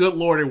to the good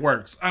Lord it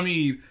works. I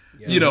mean,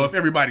 if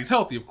everybody's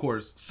healthy, of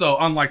course. So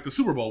unlike the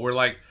Super Bowl, where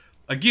like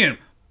again,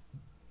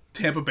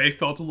 Tampa Bay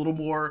felt a little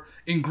more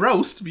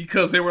engrossed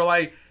because they were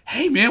like,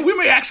 hey man, we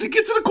may actually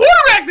get to the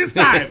quarterback this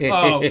time.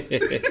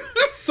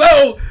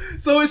 So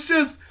it's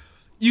just,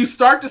 you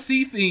start to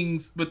see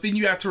things, but then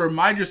you have to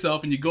remind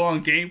yourself and you go on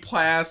Game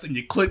Pass and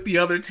you click the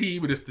other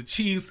team and it's the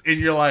Chiefs and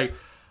you're like,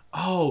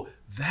 oh,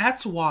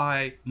 that's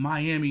why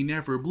Miami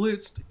never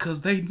blitzed,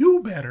 because they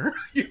knew better.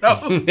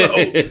 So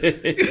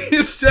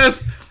it's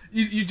just,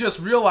 you just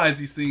realize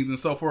these things. And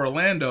so for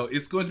Orlando,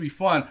 it's going to be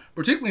fun,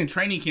 particularly in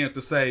training camp,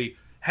 to say,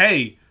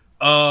 hey,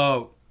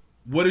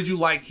 what did you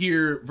like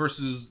here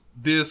versus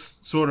this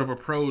sort of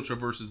approach or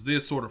versus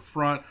this sort of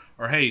front?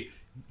 Or, hey,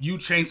 you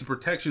changed the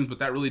protections, but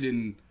that really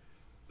didn't,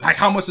 like,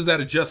 how much does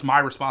that adjust my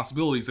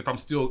responsibilities if I'm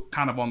still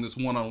kind of on this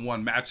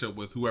one-on-one matchup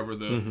with whoever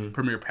the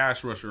premier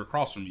pass rusher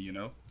across from me,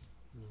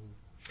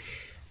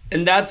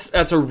 And that's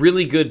a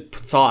really good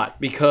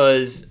thought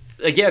because,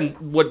 again,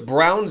 what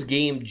Brown's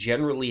game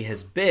generally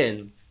has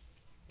been,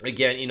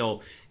 again,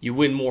 you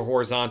win more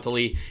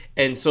horizontally.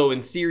 And so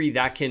in theory,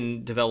 that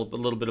can develop a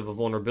little bit of a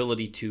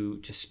vulnerability to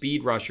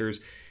speed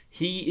rushers.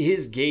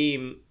 His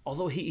game,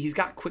 although he's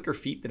got quicker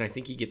feet than I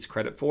think he gets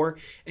credit for,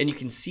 and you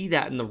can see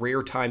that in the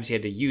rare times he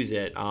had to use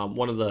it.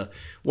 One of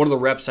the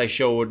reps I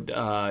showed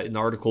in the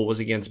article was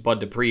against Bud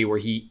Dupree, where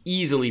he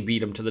easily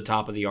beat him to the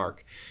top of the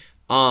arc.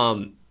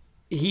 I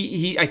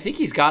think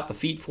he's got the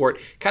feet for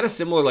it. Kind of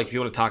similar, like if you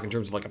want to talk in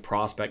terms of like a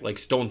prospect, like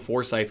Stone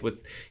Forsythe,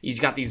 he's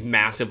got these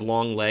massive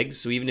long legs.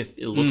 So even if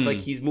it looks like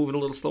he's moving a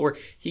little slower,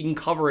 he can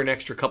cover an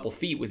extra couple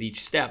feet with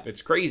each step.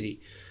 It's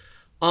crazy.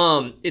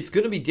 It's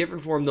going to be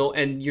different for him though,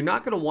 and you're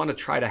not going to want to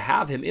try to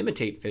have him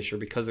imitate Fisher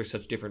because they're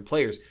such different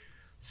players.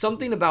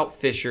 Something about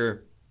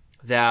Fisher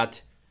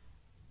that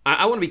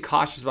I want to be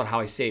cautious about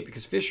how I say it,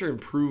 because Fisher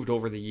improved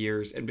over the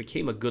years and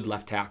became a good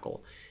left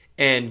tackle,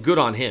 and good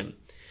on him.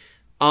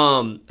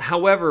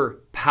 However,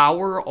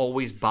 power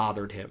always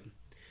bothered him.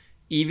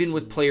 Even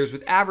with players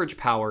with average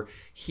power,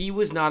 he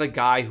was not a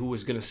guy who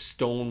was going to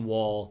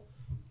stonewall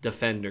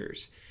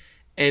defenders.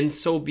 And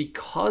so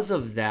because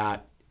of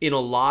that, in a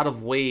lot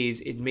of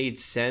ways, it made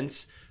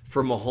sense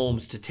for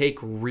Mahomes to take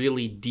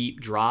really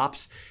deep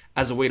drops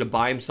as a way to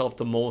buy himself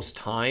the most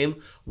time,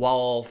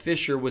 while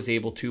Fisher was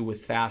able to,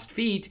 with fast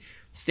feet,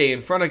 stay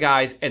in front of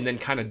guys and then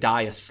kind of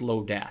die a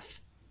slow death,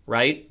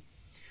 right?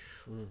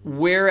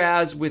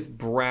 Whereas with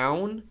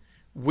Brown,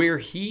 where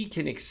he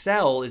can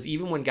excel is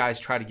even when guys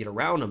try to get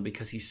around him,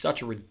 because he's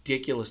such a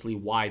ridiculously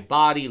wide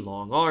body,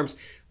 long arms,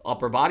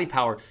 upper body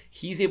power,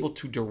 he's able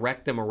to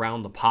direct them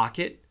around the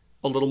pocket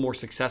a little more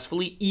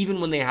successfully,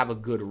 even when they have a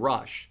good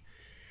rush.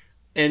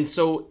 And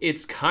so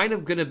it's kind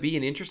of going to be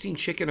an interesting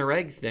chicken or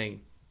egg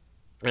thing.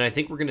 And I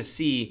think we're going to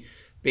see,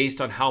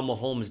 based on how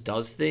Mahomes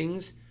does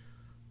things,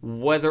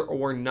 whether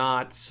or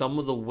not some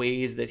of the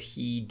ways that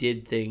he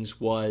did things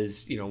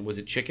was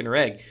it chicken or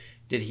egg?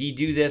 Did he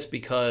do this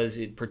because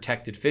it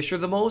protected Fisher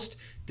the most?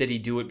 Did he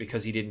do it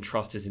because he didn't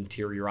trust his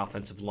interior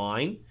offensive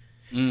line?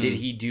 Did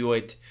he do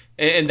it?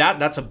 And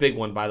that's a big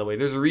one, by the way.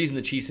 There's a reason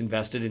the Chiefs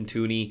invested in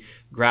Tooney,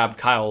 grabbed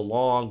Kyle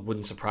Long.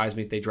 Wouldn't surprise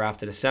me if they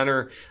drafted a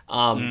center.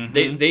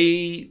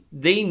 They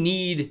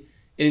need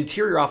an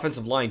interior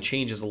offensive line.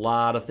 Changes a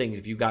lot of things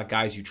if you've got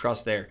guys you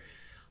trust there.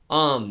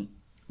 But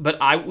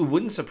it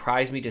wouldn't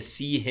surprise me to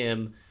see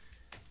him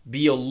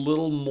be a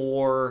little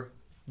more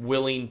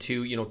willing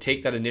to,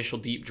 take that initial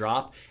deep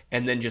drop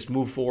and then just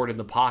move forward in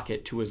the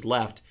pocket to his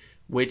left,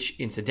 which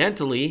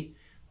incidentally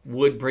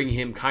would bring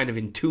him kind of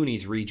in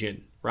Tooney's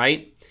region,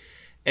 right?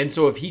 And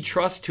so if he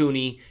trusts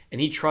Tooney and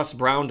he trusts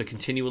Brown to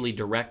continually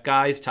direct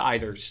guys to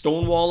either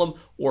stonewall him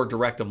or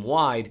direct them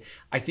wide,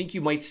 I think you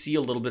might see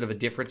a little bit of a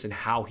difference in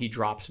how he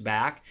drops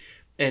back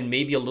and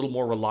maybe a little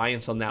more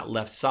reliance on that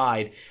left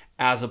side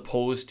as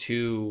opposed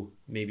to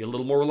maybe a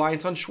little more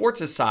reliance on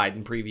Schwartz's side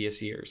in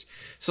previous years.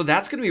 So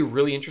that's going to be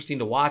really interesting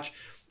to watch.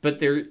 But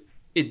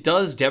it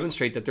does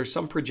demonstrate that there's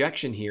some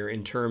projection here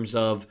in terms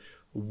of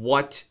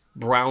what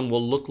Brown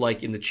will look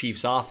like in the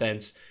Chiefs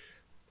offense.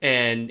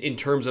 And in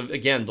terms of,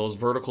 again, those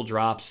vertical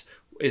drops,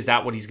 is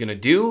that what he's going to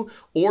do?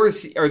 Or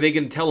are they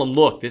going to tell him,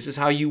 look, this is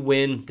how you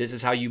win. This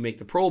is how you make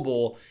the Pro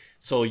Bowl.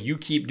 So you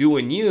keep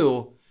doing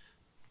you.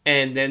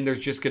 And then there's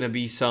just going to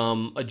be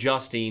some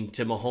adjusting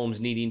to Mahomes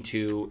needing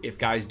to, if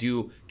guys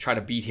do try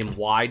to beat him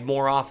wide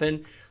more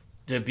often,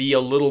 to be a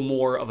little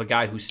more of a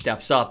guy who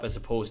steps up as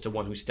opposed to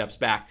one who steps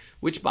back,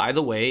 which, by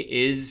the way,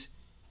 is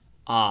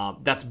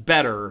that's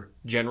better,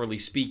 generally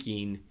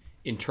speaking,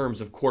 in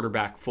terms of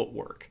quarterback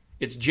footwork.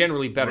 It's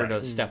generally better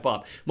to step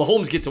up.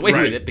 Mahomes gets away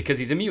with it because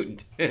he's a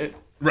mutant.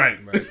 Right.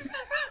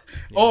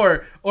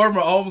 Or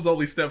Mahomes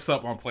only steps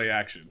up on play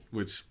action,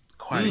 which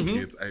quiet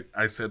kids,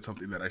 I said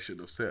something that I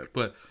shouldn't have said.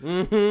 But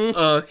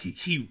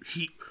he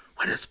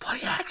when it's play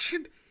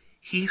action,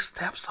 he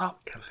steps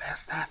up and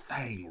lets that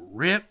thing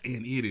rip,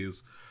 and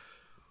it's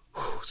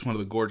one of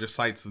the gorgeous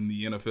sights in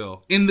the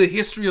NFL. In the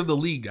history of the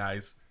league,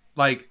 guys.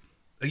 Like,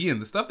 again,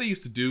 the stuff they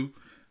used to do,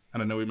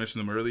 and I know we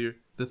mentioned them earlier,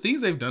 the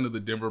things they've done to the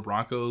Denver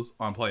Broncos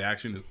on play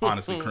action is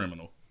honestly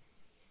criminal.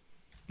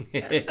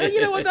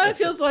 You know what that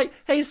feels like?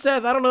 Hey,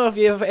 Seth, I don't know if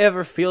you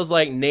ever feels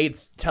like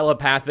Nate's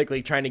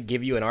telepathically trying to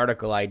give you an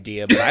article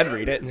idea, but I'd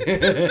read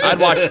it.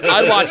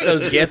 I'd watch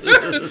those GIFs.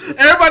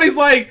 Everybody's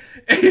like,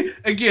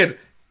 again,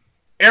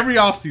 every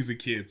offseason,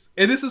 kids.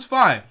 And this is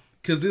fine,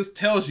 because this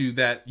tells you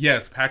that,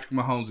 yes, Patrick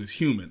Mahomes is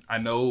human. I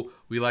know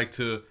we like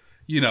to,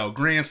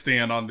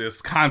 grandstand on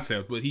this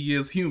concept, but he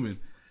is human.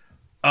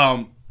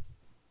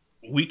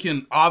 We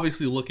can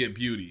obviously look at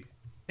beauty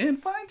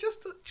and find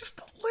just a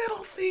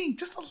little thing,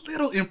 just a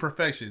little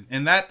imperfection.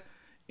 And that,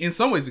 in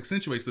some ways,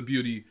 accentuates the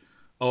beauty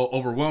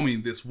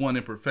overwhelming this one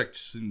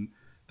imperfection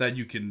that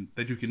you can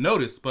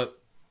notice. But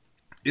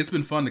it's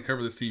been fun to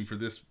cover this team for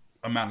this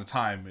amount of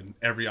time. And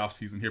every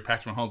offseason here,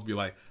 Patrick Mahomes will be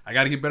like, I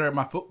got to get better at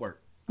my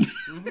footwork.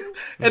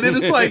 And then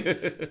it's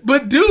like,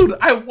 but dude,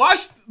 I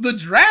watched the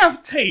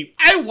draft tape.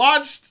 I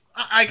watched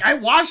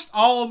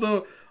all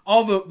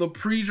the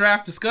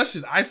pre-draft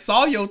discussion. I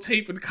saw your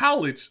tape in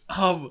college.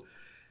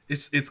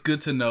 It's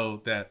good to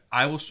know that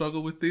I will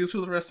struggle with things for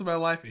the rest of my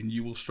life, and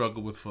you will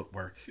struggle with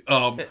footwork,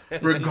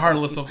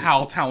 regardless of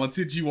how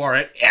talented you are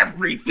at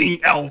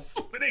everything else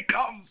when it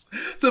comes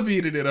to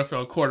being an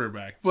NFL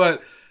quarterback.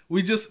 But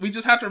we just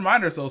have to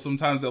remind ourselves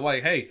sometimes that,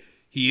 like, hey,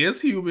 he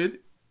is human.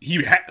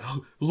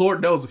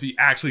 Lord knows if he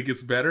actually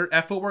gets better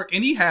at footwork,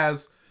 and he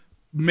has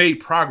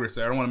made progress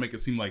there. I don't want to make it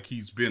seem like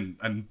he's been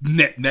a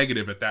net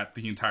negative at that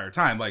the entire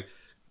time. Like,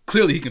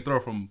 clearly he can throw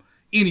from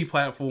any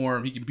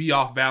platform. He can be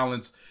off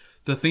balance.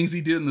 The things he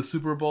did in the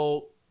Super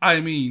Bowl, I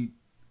mean,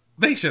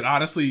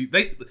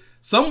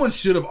 someone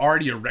should have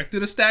already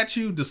erected a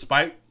statue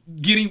despite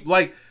getting,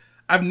 like,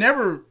 I've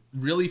never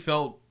really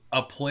felt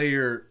a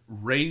player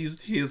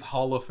raised his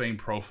Hall of Fame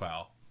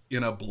profile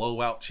in a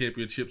blowout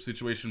championship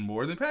situation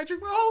more than Patrick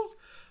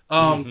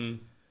Mahomes.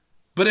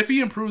 But if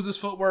he improves his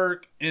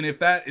footwork, and if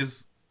that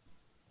is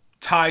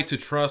tied to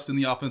trust in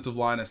the offensive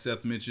line, as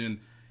Seth mentioned,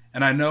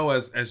 and I know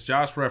as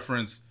Josh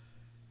referenced,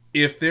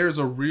 if there's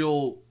a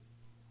real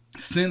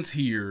sense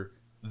here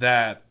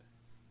that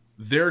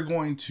they're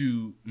going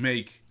to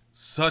make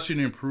such an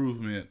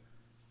improvement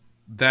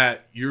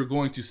that you're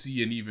going to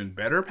see an even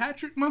better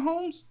Patrick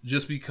Mahomes,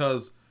 just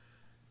because,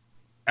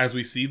 as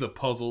we see, the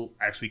puzzle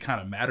actually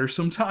kind of matters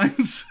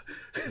sometimes,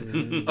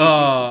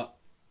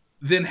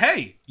 then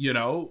hey,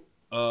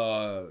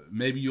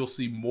 maybe you'll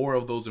see more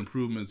of those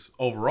improvements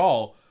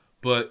overall.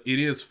 But it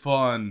is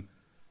fun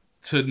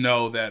to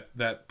know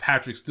that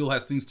Patrick still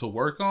has things to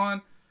work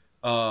on,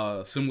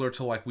 similar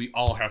to, like, we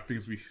all have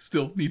things we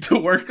still need to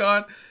work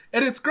on.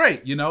 And it's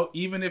great,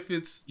 even if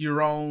it's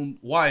your own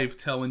wife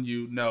telling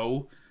you,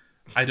 no,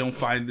 I don't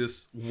find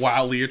this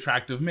wildly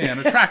attractive man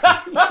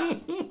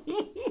attractive.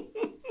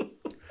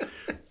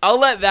 I'll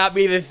let that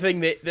be the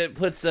thing that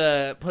puts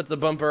a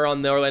bumper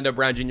on the Orlando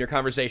Brown Jr.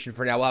 conversation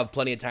for now. We'll have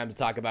plenty of time to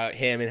talk about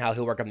him and how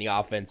he'll work on the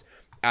offense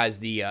as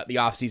the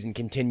offseason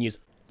continues.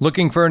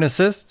 Looking for an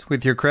assist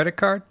with your credit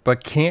card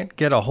but can't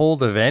get a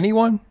hold of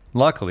anyone?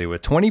 Luckily,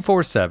 with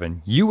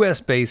 24/7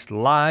 US-based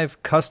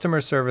live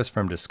customer service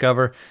from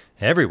Discover,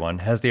 everyone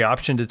has the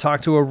option to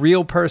talk to a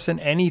real person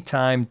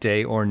anytime,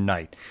 day or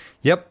night.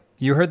 Yep,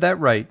 you heard that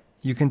right.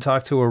 You can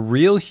talk to a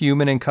real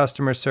human in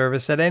customer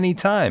service at any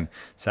time.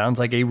 Sounds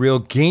like a real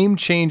game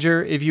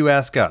changer if you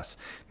ask us.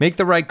 Make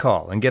the right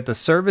call and get the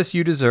service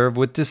you deserve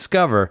with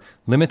Discover.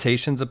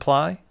 Limitations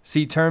apply.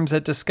 See terms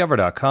at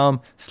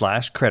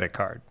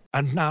discover.com/creditcard.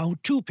 And now,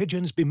 two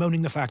pigeons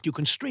bemoaning the fact you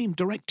can stream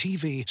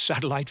DirecTV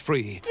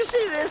satellite-free. You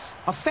see this?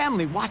 A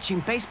family watching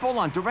baseball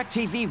on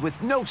DirecTV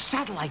with no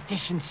satellite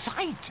dish in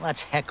sight.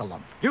 Let's heckle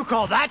them. You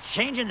call that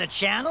changing the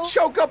channel?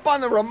 Choke up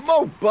on the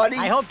remote, buddy.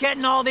 I hope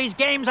getting all these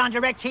games on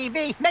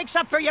DirecTV makes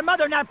up for your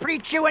mother not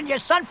pre-chewing your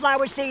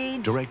sunflower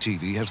seeds.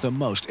 DirecTV has the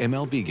most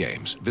MLB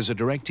games. Visit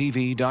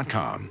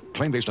DirecTV.com.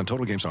 Claim based on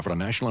total games offered on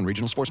national and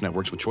regional sports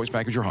networks with choice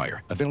package or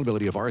higher.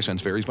 Availability of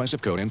RSNs varies by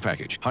zip code and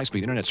package.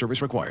 High-speed internet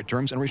service required.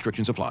 Terms and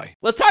restrictions apply.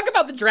 Let's talk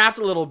about the draft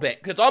a little bit,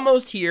 because it's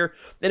almost here.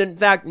 And in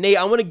fact, Nate,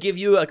 I want to give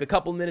you like a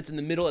couple minutes in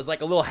the middle as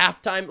like a little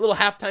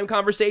halftime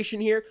conversation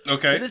here.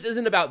 Okay. This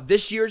isn't about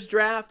this year's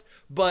draft,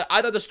 but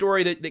I thought the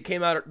story that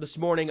came out this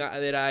morning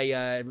that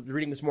I was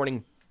reading this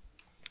morning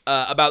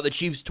about the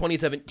Chiefs'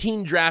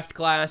 2017 draft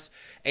class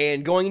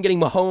and going and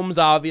getting Mahomes,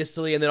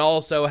 obviously, and then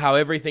also how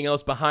everything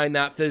else behind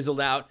that fizzled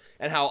out,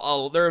 and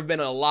how there have been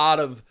a lot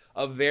of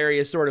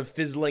various sort of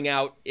fizzling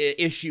out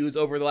issues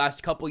over the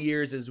last couple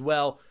years as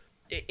well.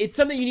 It's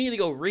something you need to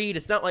go read.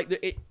 It's not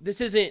like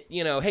this isn't,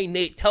 hey,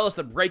 Nate, tell us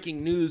the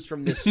breaking news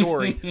from this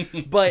story.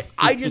 But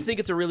I just think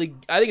it's really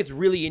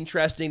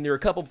interesting. There are a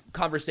couple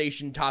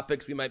conversation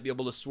topics we might be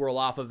able to swirl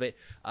off of it.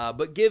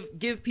 But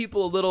give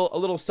people a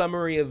little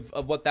summary of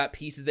what that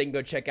piece is they can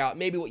go check out.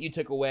 Maybe what you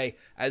took away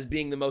as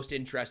being the most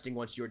interesting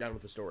once you were done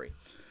with the story.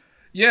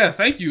 Yeah,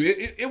 thank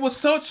you. It's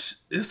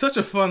such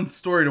a fun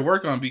story to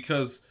work on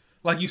because,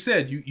 like you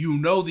said, you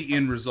know the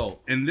end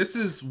result. And this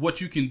is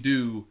what you can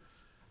do.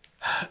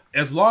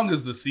 As long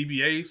as the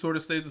CBA sort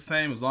of stays the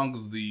same, as long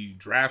as the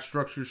draft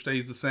structure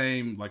stays the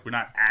same, like we're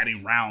not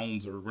adding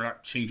rounds or we're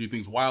not changing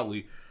things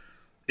wildly,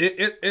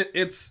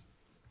 it's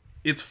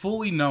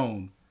fully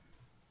known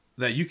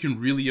that you can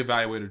really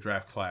evaluate a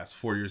draft class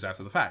 4 years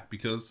after the fact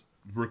because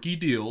rookie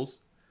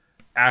deals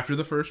after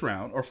the first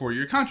round are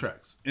 4-year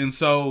contracts. And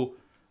so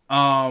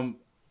the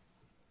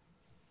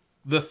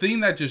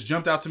thing that just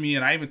jumped out to me,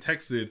 and I even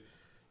texted,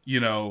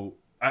 I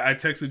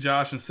texted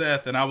Josh and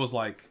Seth, and I was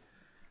like,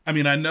 I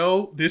mean, I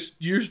know this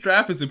year's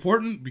draft is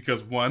important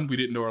because, one, we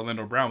didn't know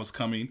Orlando Brown was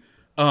coming.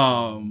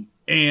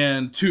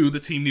 And two,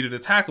 the team needed a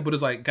tackle. But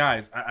it's like,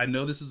 guys, I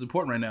know this is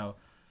important right now.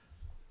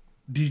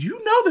 Did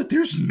you know that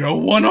there's no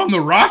one on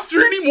the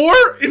roster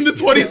anymore in the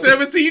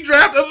 2017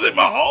 draft other than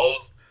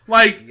Mahomes?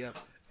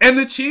 And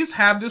the Chiefs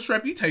have this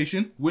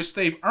reputation, which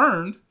they've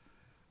earned,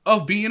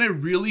 of being a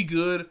really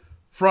good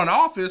front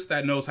office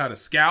that knows how to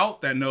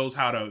scout, that knows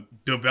how to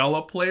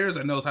develop players,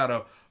 that knows how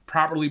to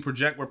properly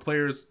project where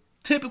players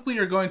typically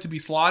are going to be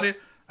slotted.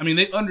 I mean,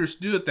 they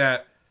understood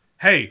that,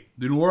 hey,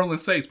 the New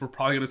Orleans Saints were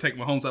probably going to take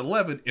Mahomes at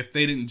 11 if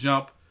they didn't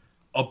jump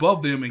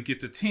above them and get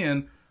to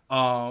 10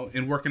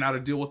 in working out a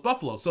deal with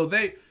Buffalo. So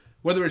they,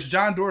 whether it's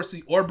John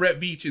Dorsey or Brett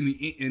Veach in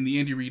the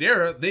Andy Reid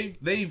era,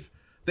 they've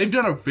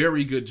done a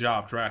very good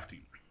job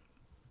drafting.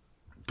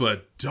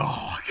 But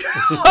dog,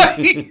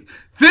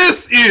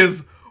 this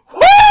is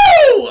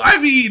whoo! I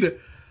mean,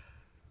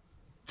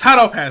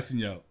 Tano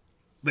Passanio,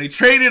 they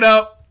traded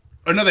up.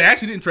 Or no, they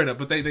actually didn't trade up,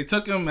 but they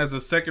took him as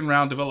a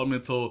second-round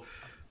developmental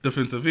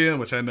defensive end,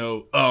 which I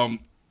know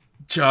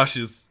Josh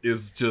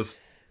is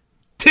just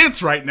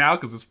tense right now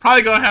because it's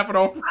probably going to happen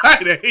on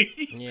Friday.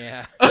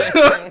 Yeah.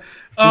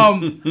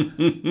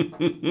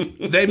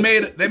 They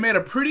made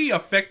a pretty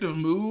effective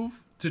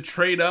move to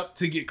trade up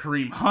to get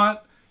Kareem Hunt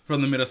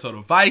from the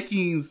Minnesota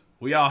Vikings.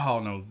 We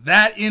all know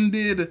that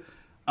ended.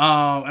 And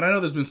I know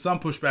there's been some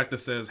pushback that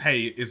says,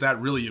 hey, is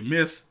that really a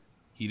miss?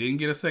 He didn't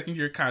get a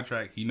second-year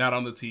contract. He's not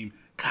on the team.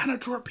 Kind of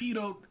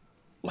torpedoed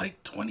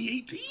like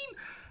 2018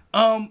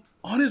 on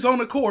his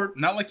own accord.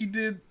 Not like he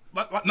did.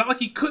 Not like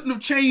he couldn't have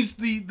changed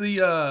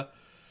the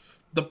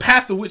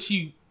path of which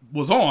he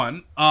was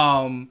on.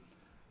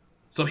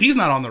 So he's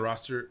not on the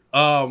roster.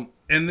 And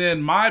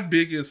then my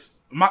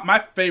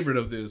favorite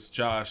of this,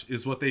 Josh,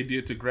 is what they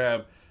did to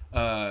grab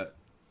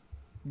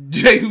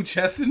Jehu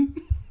Chesson.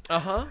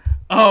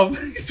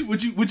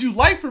 Would you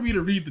like for me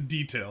to read the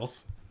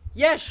details?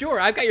 Yeah, sure.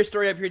 I've got your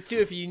story up here too.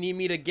 If you need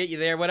me to get you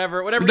there,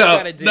 whatever you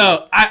gotta do.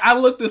 No, I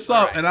looked this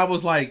up and I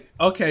was like,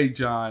 okay,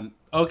 John,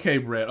 okay,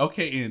 Brett,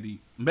 okay,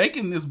 Andy,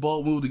 making this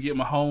bold move to get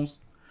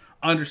Mahomes,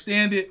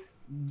 understand it,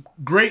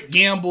 great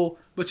gamble,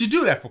 but you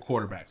do that for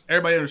quarterbacks.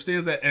 Everybody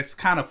understands that. It's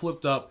kind of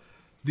flipped up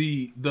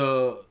the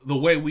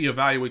way we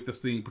evaluate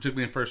this thing,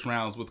 particularly in first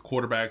rounds with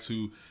quarterbacks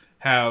who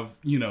have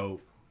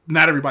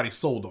not everybody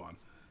sold on.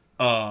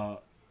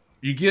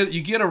 You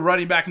get a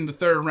running back in the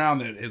third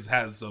round that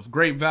has of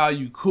great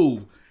value,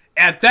 cool.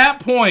 At that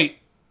point,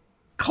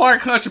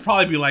 Clark Hunt should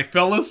probably be like,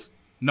 fellas,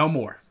 no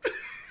more.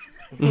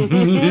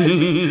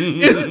 in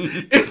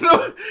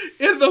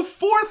the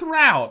fourth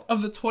round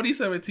of the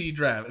 2017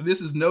 draft, and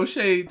this is no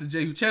shade to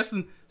Jehu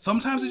Chesson,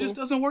 sometimes it just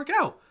doesn't work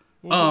out.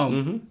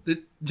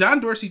 John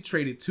Dorsey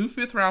traded 2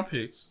 fifth-round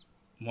picks,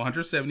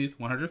 170th,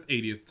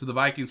 180th, to the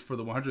Vikings for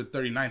the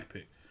 139th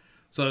pick.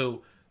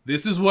 So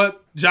this is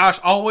what Josh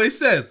always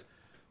says.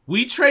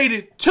 We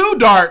traded 2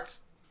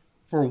 darts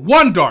for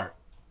 1 dart.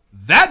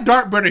 That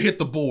dart better hit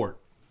the board.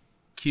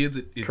 Kids,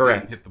 it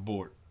didn't hit the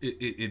board.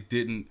 It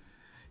didn't.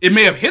 It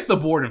may have hit the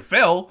board and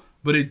fell,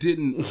 but it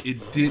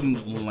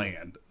didn't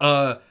land.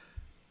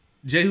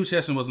 Jehu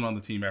Chesson wasn't on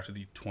the team after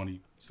the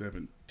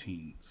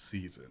 2017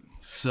 season.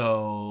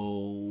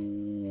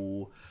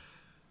 So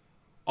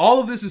all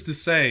of this is to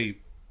say,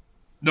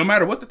 no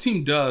matter what the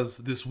team does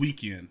this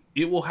weekend,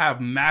 it will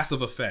have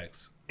massive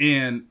effects.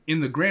 And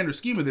in the grander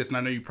scheme of this, and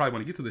I know you probably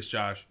want to get to this,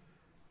 Josh,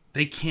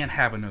 they can't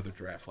have another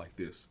draft like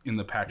this in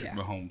the Patrick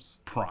Mahomes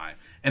prime.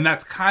 And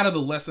that's kind of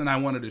the lesson I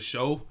wanted to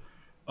show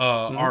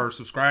our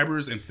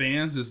subscribers and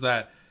fans is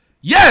that,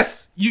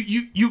 yes,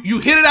 you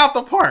hit it out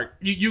the park.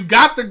 You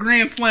got the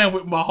grand slam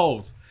with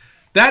Mahomes.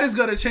 That is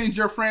going to change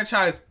your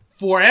franchise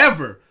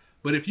forever.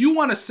 But if you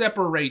want to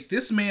separate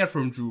this man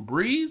from Drew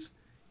Brees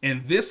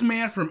and this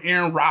man from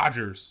Aaron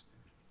Rodgers,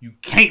 you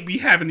can't be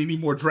having any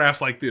more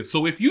drafts like this.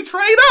 So if you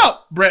trade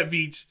up, Brett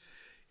Veach,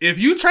 if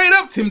you trade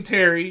up Tim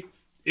Terry,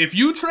 if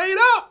you trade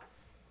up,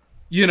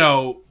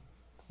 and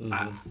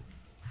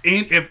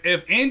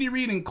if Andy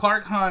Reid and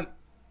Clark Hunt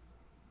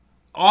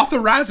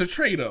authorize a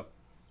trade up,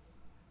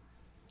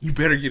 you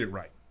better get it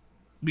right.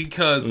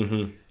 Because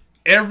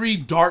every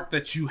dart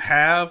that you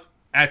have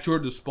at your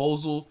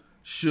disposal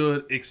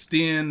should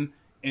extend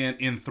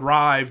and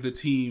thrive the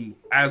team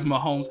as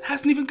Mahomes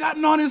hasn't even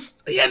gotten on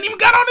his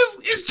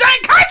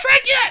giant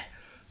contract yet.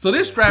 So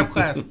this draft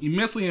class,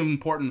 immensely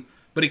important,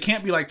 but it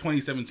can't be like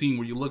 2017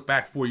 where you look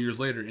back 4 years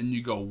later and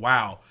you go,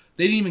 wow,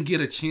 they didn't even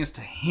get a chance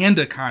to hand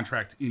a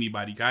contract to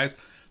anybody, guys.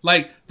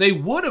 Like, they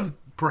would have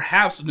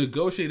perhaps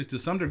negotiated to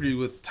some degree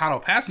with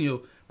Tano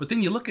Passanio, but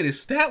then you look at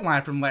his stat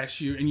line from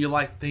last year and you're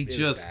like, they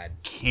just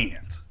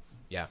can't.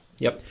 Yeah.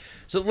 Yep.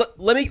 So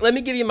let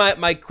me give you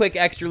my quick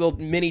extra little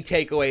mini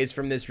takeaways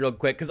from this real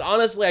quick, because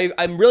honestly,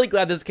 I'm really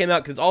glad this came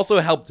out because it's also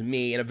helped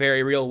me in a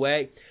very real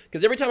way.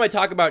 Because every time I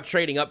talk about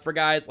trading up for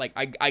guys, like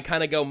I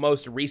kind of go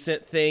most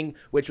recent thing,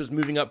 which was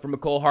moving up for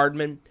McCole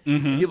Hardman.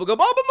 People go,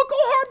 oh, but McCole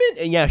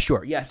Hardman, and yeah,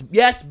 sure, yes,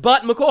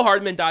 but McCole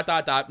Hardman, ...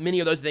 Many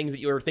of those things that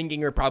you were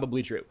thinking are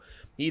probably true.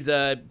 He's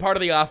a part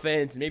of the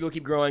offense, and maybe he'll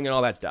keep growing and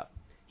all that stuff.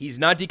 He's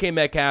not DK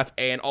Metcalf,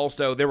 and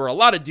also there were a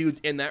lot of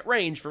dudes in that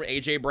range from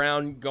A.J.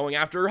 Brown going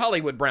after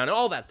Hollywood Brown and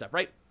all that stuff,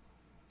 right?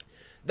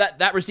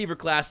 That receiver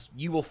class,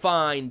 you will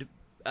find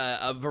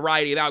a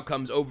variety of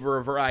outcomes over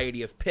a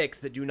variety of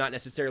picks that do not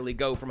necessarily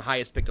go from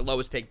highest pick to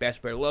lowest pick,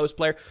 best player to lowest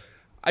player.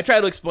 I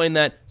try to explain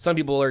that. Some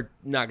people are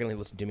not going to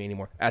listen to me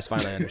anymore. That's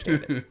fine, I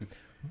understand it.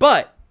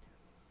 But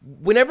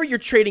whenever you're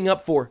trading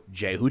up for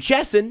Jehu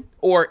Chesson,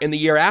 or in the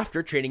year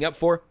after, trading up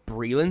for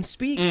Breeland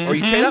Speaks, or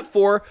you trade up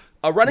for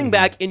a running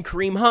back in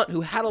Kareem Hunt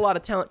who had a lot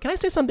of talent. Can I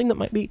say something that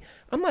might be,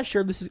 I'm not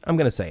sure this is, I'm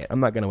going to say it. I'm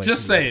not going to wait.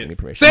 Just say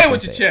it. Say it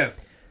with your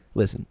chest.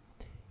 Listen,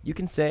 you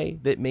can say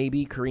that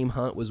maybe Kareem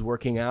Hunt was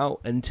working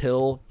out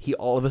until he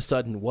all of a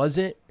sudden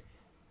wasn't.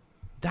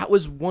 That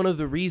was one of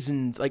the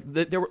reasons, like,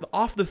 there were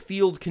off the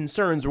field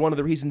concerns were one of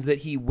the reasons that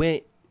he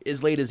went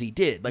as late as he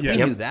did. Like, we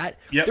knew that.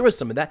 There was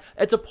some of that.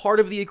 It's a part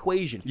of the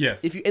equation.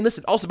 Yes. And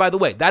listen, also, by the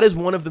way, that is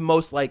one of the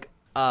most, like,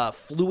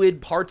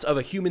 fluid parts of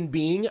a human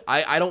being.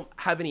 I don't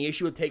have any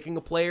issue with taking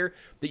a player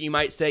that you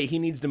might say he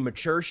needs to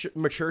mature some,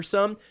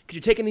 because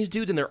you're taking these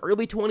dudes in their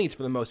early 20s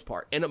for the most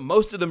part, and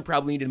most of them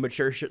probably need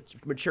to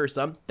mature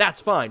some.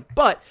 That's fine.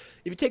 But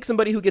if you take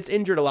somebody who gets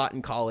injured a lot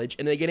in college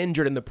and they get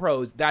injured in the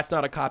pros, that's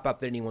not a cop-out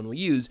that anyone will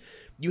use.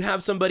 You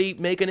have somebody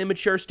make an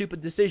immature,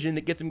 stupid decision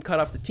that gets him cut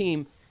off the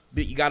team,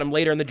 but you got him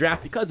later in the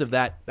draft because of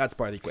that. That's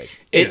part of the equation.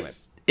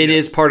 It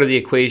is part of the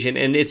equation,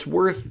 and it's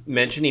worth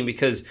mentioning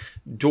because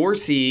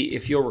Dorsey,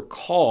 if you'll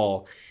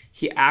recall,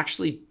 he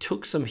actually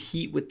took some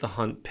heat with the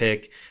Hunt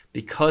pick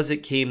because it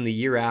came the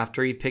year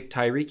after he picked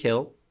Tyreek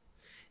Hill.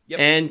 Yep.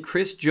 And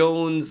Chris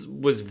Jones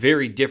was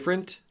very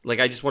different. Like,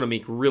 I just want to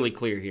make really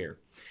clear here.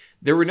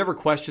 There were never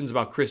questions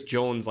about Chris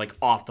Jones, like,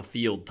 off the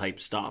field type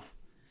stuff.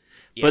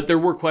 Yeah. But there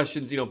were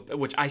questions,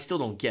 which I still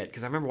don't get,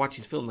 because I remember watching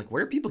his film, like,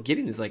 where are people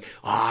getting this? Like,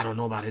 I don't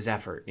know about his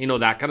effort,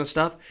 that kind of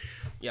stuff.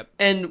 Yep.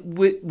 And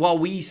while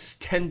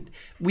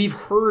we've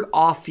heard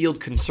off-field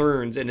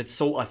concerns, and it's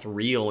so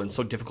ethereal and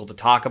so difficult to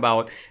talk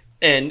about,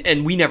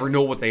 and we never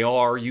know what they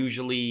are.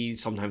 Usually,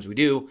 sometimes we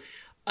do.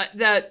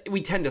 That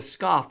we tend to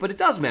scoff, but it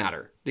does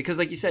matter because,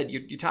 like you said,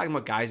 you're talking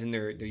about guys in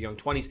their young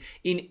 20s.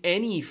 In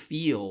any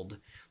field,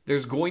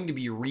 there's going to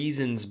be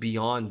reasons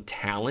beyond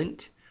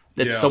talent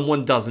that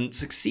someone doesn't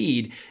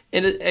succeed.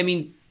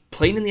 And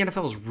playing in the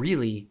NFL is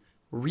really,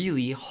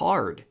 really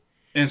hard.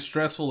 And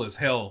stressful as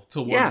hell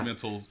to one's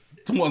mental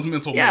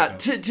makeup.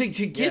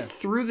 To get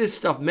through this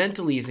stuff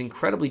mentally is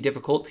incredibly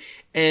difficult.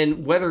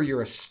 And whether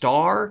you're a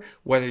star,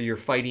 whether you're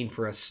fighting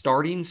for a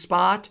starting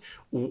spot,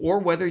 or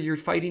whether you're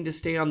fighting to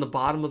stay on the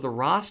bottom of the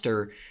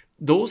roster,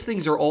 those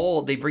things are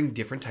all, they bring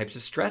different types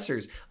of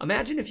stressors.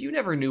 Imagine if you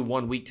never knew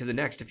 1 week to the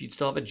next if you'd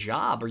still have a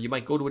job, or you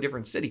might go to a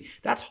different city.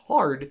 That's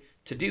hard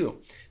to do.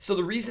 So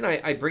the reason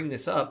I bring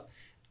this up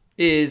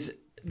is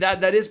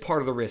that is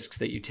part of the risks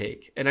that you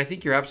take. And I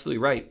think you're absolutely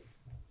right.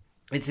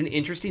 It's an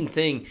interesting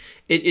thing.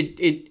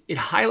 It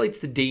highlights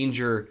the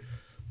danger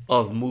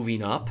of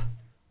moving up,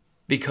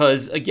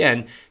 because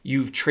again,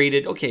 you've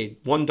traded, okay,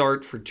 1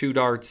 dart for 2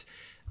 darts.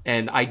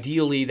 And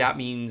ideally that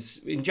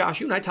means, and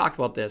Josh, you and I talked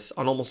about this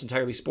on Almost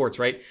Entirely Sports,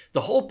 right?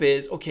 The hope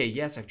is, okay,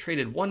 yes, I've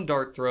traded 1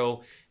 dart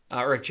throw,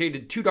 or I've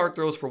traded 2 dart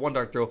throws for 1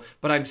 dart throw,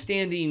 but I'm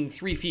standing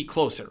 3 feet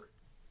closer,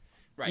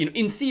 right?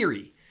 In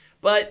theory.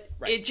 But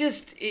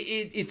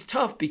it's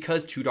tough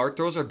because 2 dart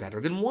throws are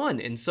better than 1.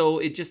 And so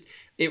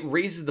it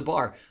raises the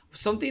bar.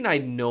 Something I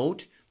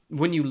note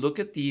when you look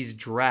at these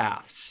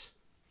drafts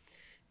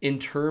in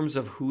terms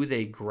of who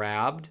they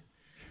grabbed,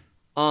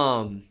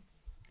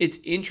 it's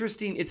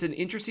interesting. It's an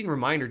interesting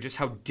reminder just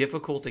how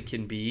difficult it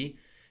can be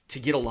to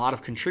get a lot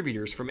of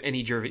contributors from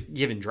any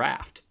given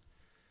draft.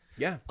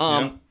 Yeah.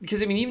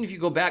 Because, I mean, even if you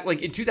go back,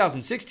 like in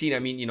 2016, I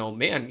mean,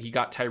 he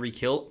got Tyreek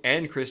Hill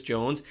and Chris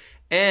Jones.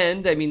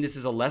 And, I mean, this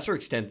is a lesser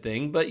extent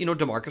thing, but,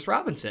 Demarcus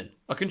Robinson,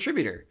 a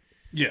contributor.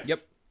 Yes. Yep.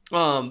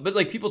 But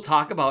like people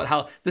talk about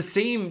how the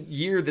same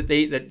year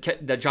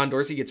that John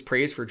Dorsey gets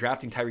praised for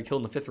drafting Tyreek Hill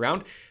in the 5th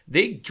round,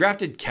 they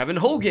drafted Kevin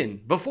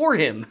Hogan before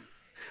him.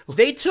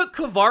 They took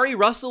Kavari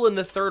Russell in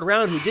the 3rd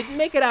round, who didn't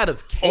make it out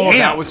of camp. Oh,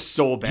 that was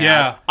so bad.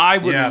 Yeah. I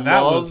would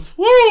love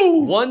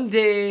woo! One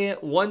day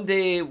when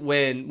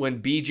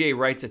BJ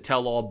writes a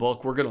tell-all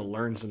book, we're gonna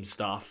learn some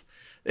stuff.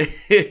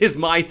 Is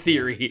my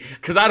theory,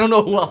 because I don't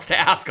know who else to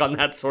ask on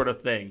that sort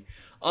of thing.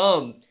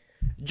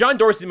 John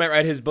Dorsey might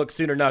write his book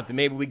soon enough that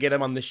maybe we get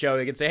him on the show.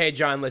 He can say, hey,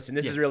 John, listen,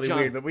 this is really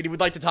weird, but we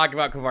would like to talk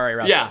about Kavari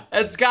Russell. Yeah,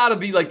 it's got to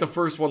be like the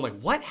first one. Like,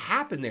 what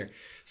happened there?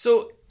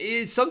 So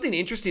it's something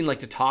interesting, like,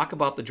 to talk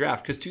about the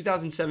draft, because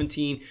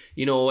 2017,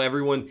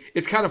 everyone,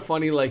 it's kind of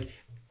funny, like,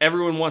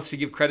 everyone wants to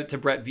give credit to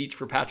Brett Veach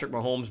for Patrick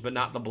Mahomes, but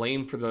not the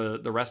blame for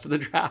the rest of the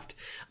draft.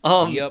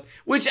 Yep.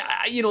 Which,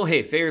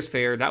 hey, fair is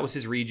fair. That was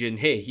his region.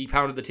 Hey, he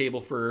pounded the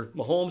table for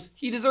Mahomes.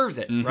 He deserves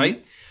it,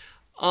 right?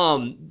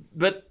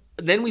 But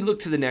then we look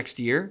to the next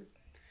year,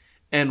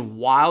 and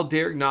while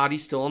Derek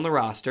Notty's still on the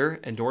roster,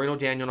 and Dorian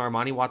O'Daniel and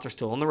Armani Watts are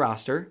still on the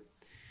roster,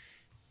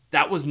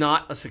 that was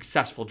not a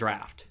successful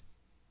draft.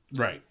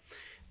 Right.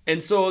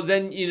 And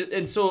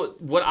so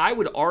what I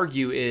would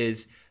argue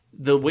is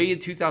the way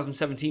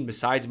 2017,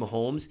 besides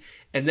Mahomes,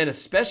 and then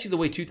especially the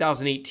way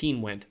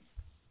 2018 went,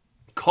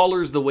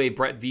 colors the way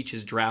Brett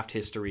Veach's draft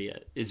history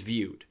is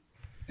viewed.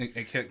 And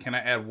can I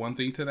add one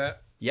thing to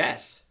that?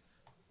 Yes.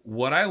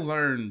 What I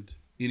learned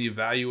in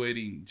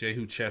evaluating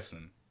Jehu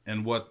Chesson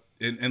and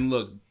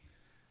look,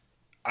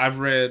 I've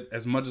read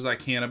as much as I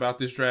can about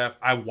this draft.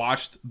 I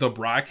watched the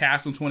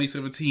broadcast from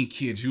 2017.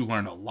 Kids, you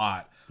learn a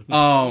lot.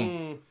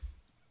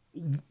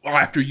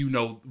 After you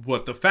know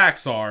what the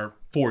facts are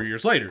 4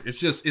 years later.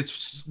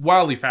 It's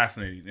wildly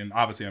fascinating. And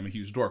obviously I'm a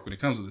huge dork when it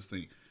comes to this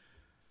thing.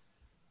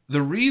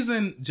 The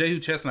reason Jehu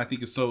Chesson I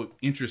think is so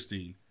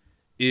interesting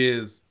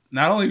is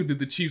not only did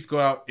the Chiefs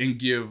go out and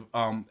give,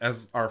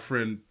 as our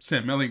friend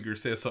Sam Mellinger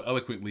says so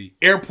eloquently,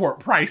 airport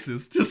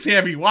prices to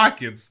Sammy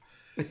Watkins.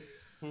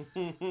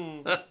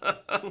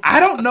 I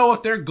don't know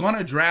if they're going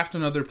to draft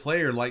another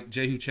player like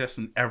Jehu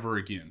Chesson ever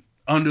again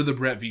under the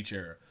Brett Veach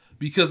era.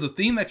 Because the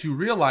thing that you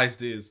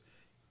realized is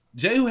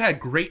Jehu had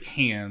great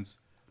hands.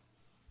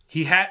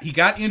 He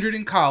got injured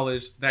in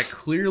college. That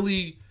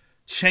clearly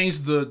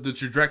changed the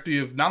trajectory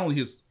of not only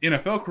his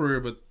NFL career,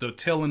 but the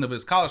tail end of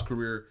his college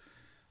career.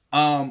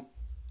 And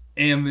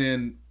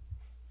then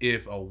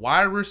if a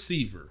wide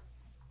receiver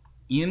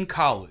in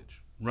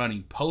college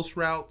running post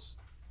routes,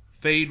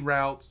 fade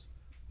routes,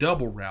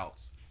 double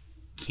routes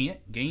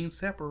can't gain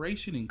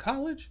separation in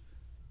college,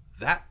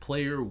 that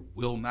player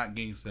will not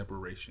gain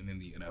separation in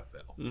the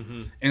NFL.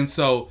 Mm-hmm. And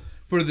so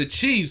for the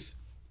Chiefs,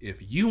 if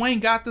you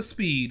ain't got the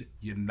speed,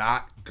 you're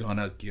not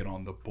gonna get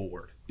on the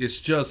board. It's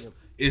just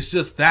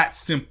that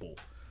simple.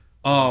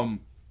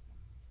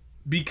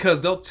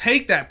 Because they'll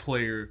take that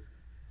player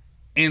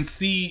and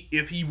see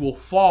if he will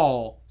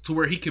fall to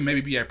where he can maybe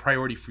be a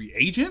priority free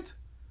agent,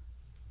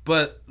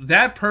 but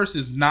that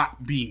person is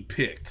not being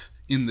picked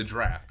in the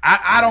draft.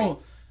 I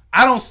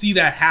don't see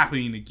that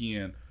happening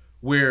again,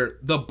 where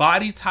the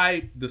body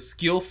type, the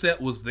skill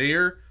set was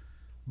there,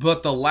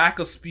 but the lack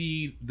of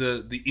speed,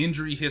 the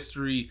injury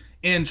history,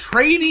 and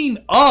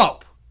trading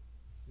up,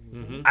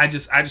 I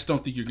just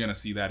don't think you're gonna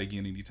see that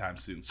again anytime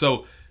soon.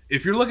 So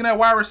if you're looking at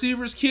wide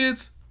receivers,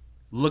 kids,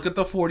 look at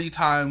the 40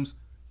 times.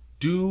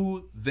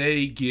 Do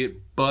they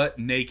get butt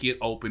naked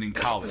open in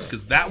college?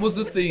 Because that was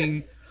the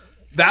thing.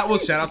 That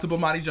was, shout out to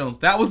Bomani Jones.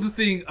 That was the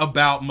thing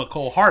about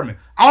McCole Hardman.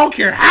 I don't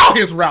care how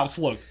his routes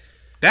looked.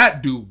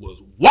 That dude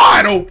was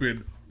wide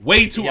open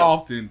way too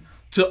often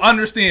to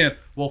understand,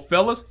 well,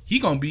 fellas, he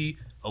going to be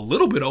a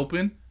little bit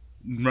open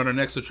running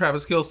next to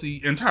Travis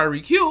Kelce and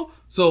Tyreek Hill.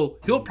 So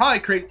he'll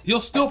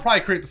still probably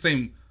create the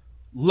same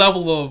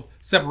level of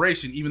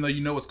separation, even though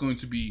you know it's going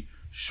to be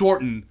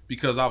shortened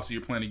because obviously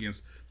you're playing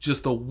against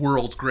just the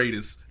world's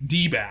greatest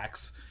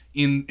D-backs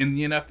in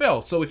the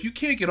NFL. So if you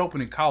can't get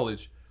open in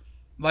college,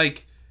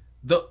 like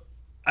the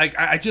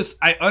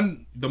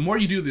more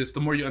you do this,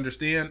 the more you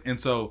understand. And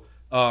so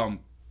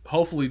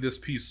hopefully this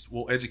piece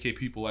will educate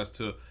people as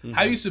to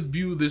how you should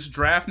view this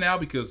draft now,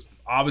 because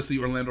obviously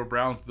Orlando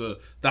Brown's the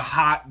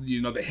hot,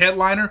 the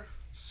headliner,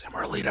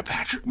 similarly to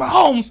Patrick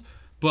Mahomes.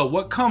 But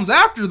what comes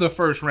after the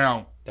first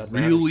round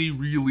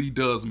really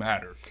does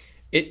matter.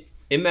 It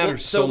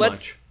matters so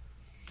much.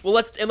 Well,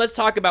 let's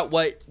talk about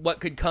what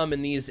could come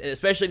in these,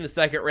 especially in the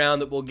second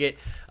round that we'll get,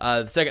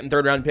 the second and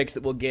third round picks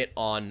that we'll get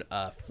on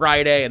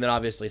Friday, and then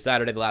obviously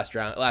Saturday, the last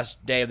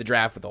day of the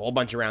draft, with a whole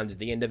bunch of rounds at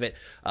the end of it.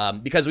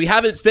 Because we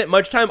haven't spent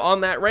much time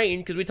on that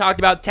range, because we talked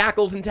about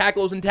tackles, and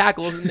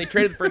they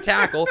traded for a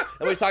tackle,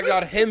 and we talked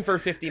about him for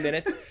 50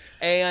 minutes,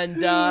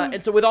 and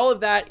so with all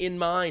of that in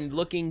mind,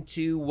 looking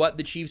to what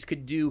the Chiefs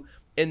could do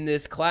in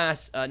this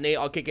class, Nate,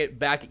 I'll kick it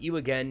back at you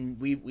again.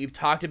 We've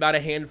talked about a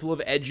handful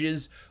of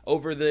edges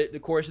over the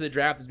course of the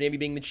draft as maybe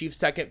being the Chiefs'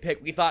 second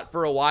pick. We thought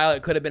for a while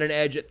it could have been an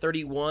edge at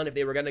 31 if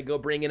they were going to go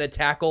bring in a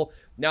tackle.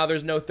 Now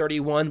there's no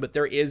 31, but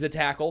there is a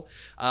tackle.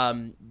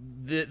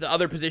 The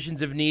other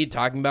positions of need,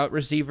 talking about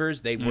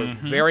receivers, they were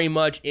very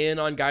much in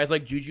on guys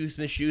like Juju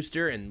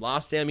Smith-Schuster and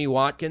lost Sammy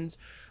Watkins.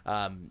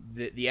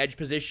 The edge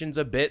position's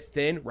a bit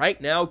thin. Right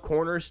now,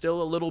 corner's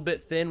still a little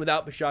bit thin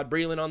without Bashaud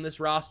Breeland on this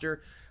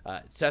roster.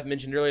 Seth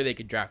mentioned earlier they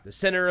could draft the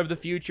center of the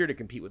future to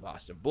compete with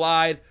Austin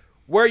Blythe.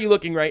 Where are you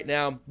looking right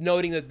now,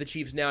 noting that the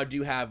Chiefs now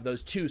do have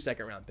those 2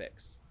 second-round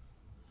picks?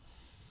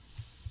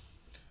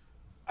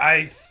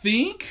 I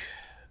think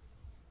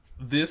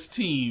this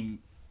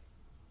team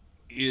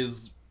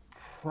is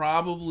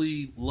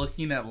probably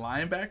looking at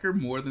linebacker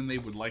more than they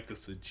would like to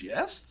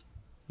suggest.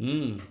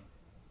 And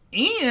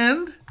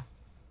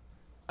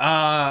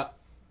I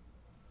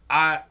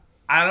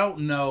don't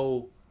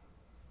know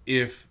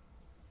if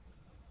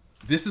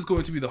this is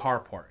going to be the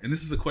hard part. And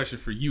this is a question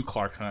for you,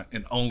 Clark Hunt,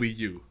 and only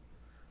you.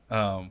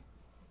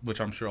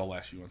 Which I'm sure I'll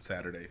ask you on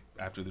Saturday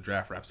after the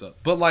draft wraps up.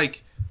 But,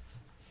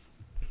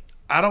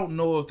 I don't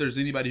know if there's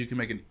anybody who can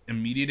make an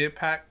immediate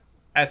impact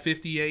at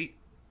 58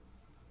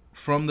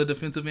 from the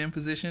defensive end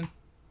position.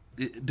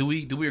 Do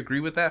we agree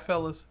with that,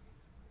 fellas?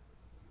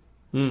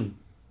 I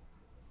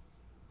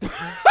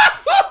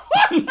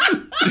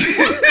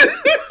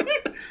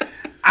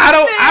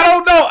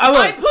don't know.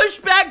 I push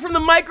back from the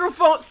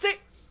microphone.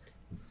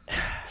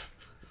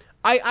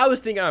 I was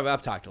thinking,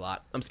 I've talked a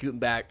lot. I'm scooting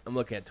back. I'm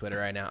looking at Twitter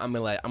right now. I'm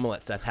gonna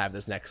let Seth have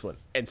this next one.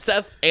 And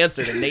Seth's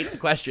answer to Nate's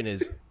question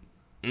is,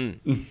 I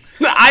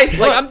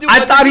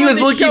thought he was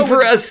looking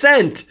for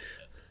assent.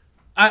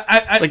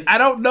 I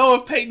don't know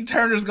if Peyton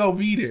Turner's gonna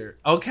be there.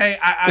 Okay,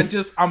 I'm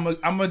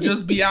gonna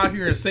just be out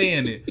here and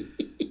saying it.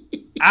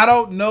 I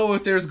don't know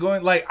if there's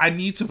going, I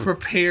need to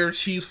prepare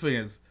Chiefs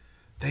fans.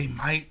 They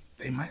might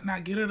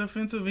not get a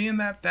defensive end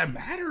that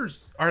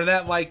matters, or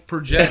that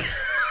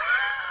projects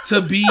to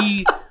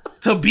be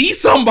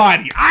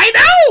somebody. I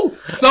know.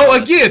 So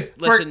again,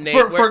 listen,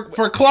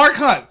 for Clark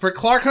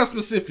Hunt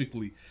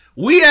specifically,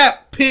 we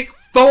at pick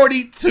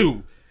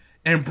 42,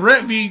 and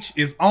Brett Veach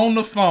is on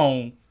the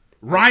phone.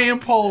 Ryan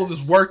Poles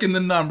is working the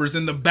numbers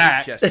in the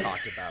back. We just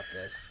talked about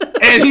this,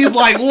 and he's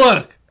like,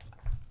 "Look,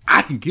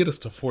 I can get us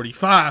to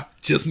 45.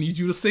 Just need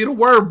you to say the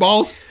word,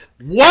 boss."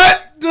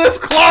 What does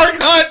Clark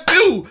Hunt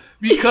do?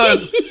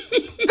 Because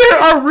there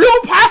are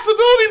real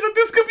possibilities that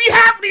this could be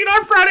happening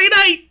on Friday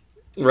night.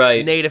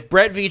 Right, Nate. If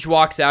Brett Veach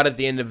walks out at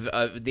the end of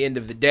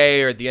the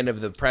day, or at the end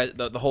of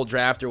the whole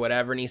draft or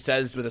whatever, and he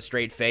says with a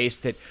straight face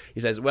that he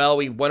says, "Well,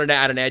 we wanted to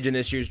add an edge in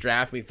this year's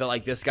draft. We felt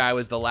like this guy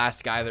was the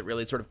last guy that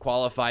really sort of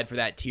qualified for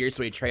that tier,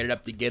 so we traded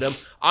up to get him."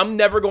 I'm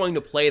never going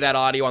to play that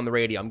audio on the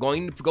radio. I'm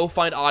going to go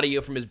find audio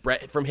from his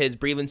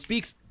Breeland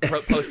Speaks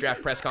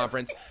post-draft press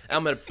conference, and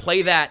I'm going to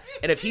play that.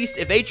 And if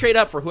they trade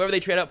up for whoever they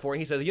trade up for,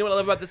 and he says, "You know what I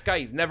love about this guy?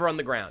 He's never on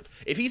the ground."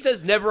 If he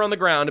says never on the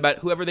ground about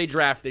whoever they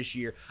draft this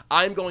year,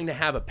 I'm going to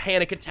have a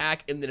panic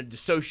attack and then a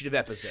dissociative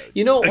episode.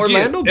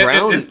 Orlando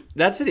Brown,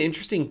 that's an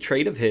interesting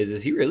trait of his,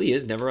 is he really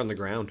is never on the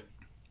ground.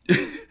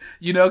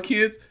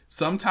 Kids,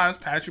 sometimes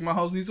Patrick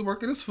Mahomes needs to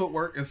work on his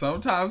footwork, and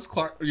sometimes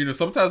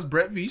sometimes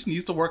Brett Veach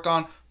needs to work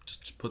on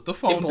just put the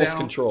phone impulse down.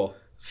 Control.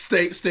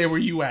 Stay where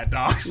you at,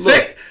 dog.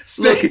 Look,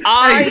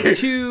 I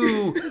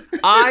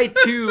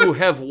too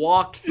have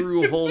walked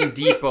through Home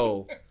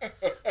Depot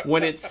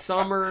when it's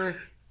summer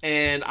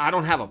and I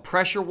don't have a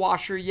pressure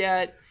washer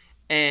yet.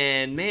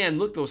 And man,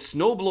 look, those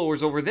snow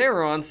blowers over there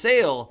are on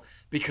sale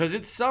because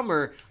it's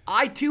summer.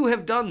 I too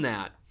have done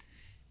that.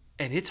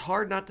 And it's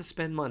hard not to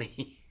spend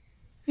money.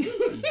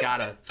 You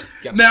gotta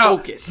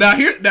focus. Now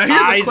here's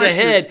eyes a question.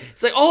 ahead.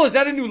 It's like, oh, is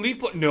that a new leaf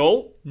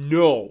blower?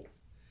 No.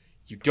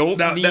 You don't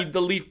need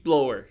the leaf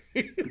blower.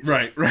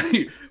 Right.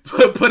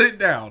 Put it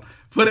down.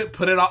 Put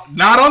it off.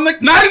 Not in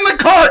the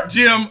cart,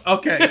 Jim.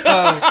 Okay.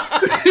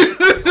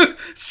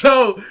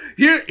 So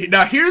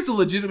here's a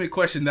legitimate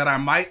question that I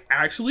might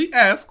actually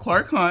ask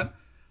Clark Hunt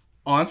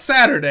on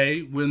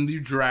Saturday when the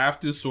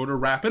draft is sort of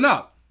wrapping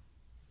up.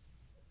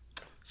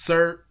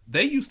 Sir,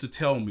 they used to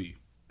tell me,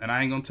 and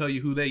I ain't gonna tell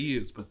you who they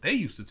is, but they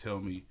used to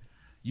tell me,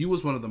 You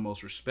was one of the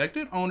most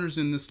respected owners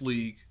in this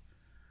league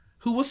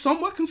who was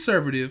somewhat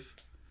conservative,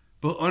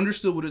 but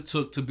understood what it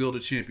took to build a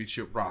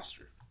championship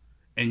roster.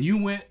 And you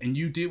went and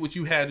you did what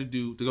you had to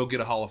do to go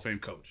get a Hall of Fame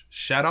coach.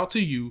 Shout out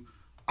to you.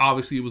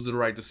 Obviously, it was the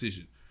right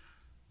decision.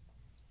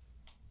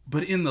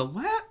 But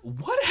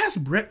what has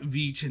Brett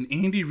Veach and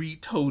Andy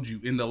Reid told you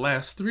in the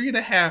last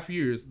 3.5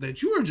 years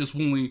that you are just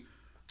willing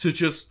to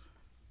just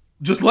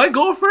let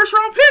go of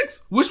first-round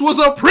picks, which was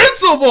a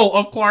principle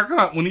of Clark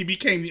Hunt when he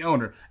became the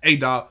owner. Hey,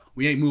 dog,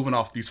 we ain't moving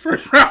off these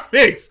first-round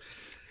picks.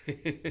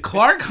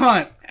 Clark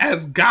Hunt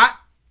has got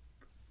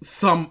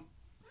some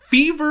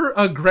fever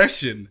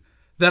aggression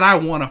that I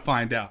want to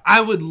find out.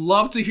 I would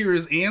love to hear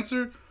his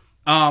answer.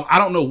 I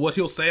don't know what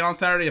he'll say on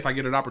Saturday if I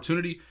get an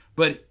opportunity,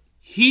 but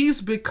he's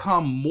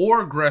become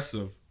more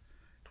aggressive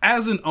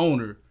as an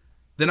owner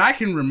than I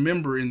can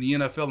remember in the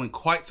NFL in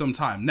quite some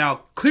time.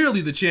 Now,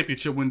 clearly the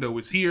championship window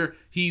is here.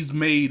 He's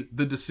made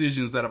the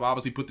decisions that have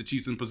obviously put the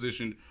Chiefs in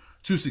position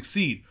to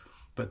succeed.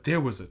 But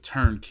there was a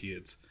turn,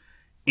 kids.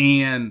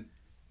 And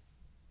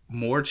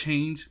more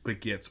change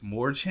begets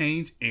more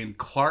change. And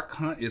Clark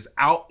Hunt is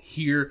out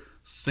here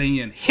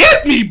saying,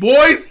 hit me,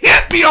 boys!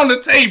 Hit me on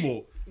the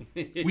table!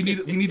 We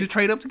need to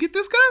trade up to get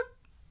this guy?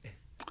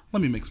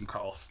 Let me make some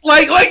calls.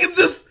 Like it's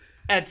just...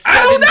 At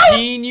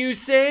 17, you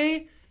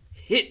say...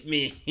 Hit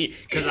me,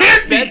 because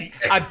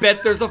I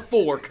bet there's a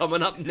 4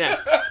 coming up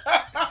next.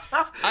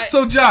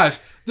 So Josh,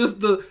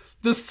 the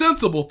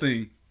sensible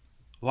thing,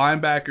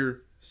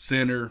 linebacker,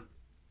 center,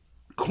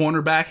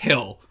 cornerback,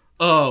 hell,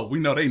 we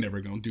know they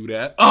never gonna do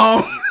that.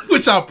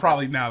 Which I'll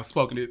probably now have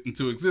spoken it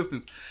into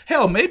existence.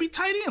 Hell, maybe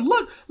tight end.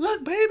 Look,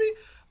 baby,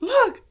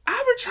 look.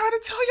 I've been trying to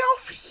tell y'all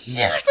for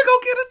years to go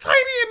get a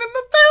tight end in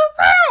the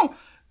 3rd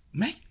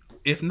round.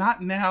 If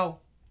not now,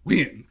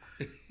 when?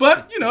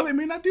 But, they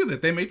may not do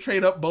that. They may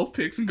trade up both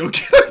picks and go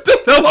get a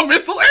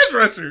developmental edge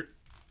rusher.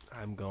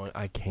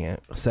 I can't.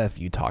 Seth,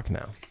 you talk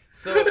now.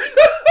 So,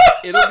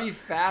 it'll be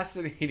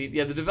fascinating.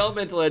 Yeah, the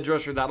developmental edge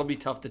rusher, that'll be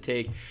tough to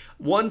take.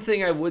 One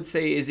thing I would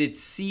say is it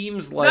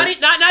seems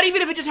like... Not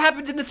even if it just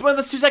happens in one of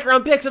those 2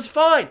 second-round picks. It's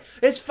fine.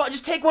 It's fine.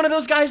 Just take one of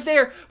those guys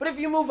there. But if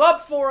you move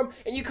up for him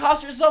and you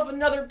cost yourself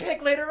another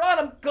pick later on,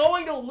 I'm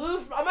going to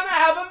lose. I'm going to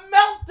have a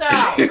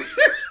meltdown.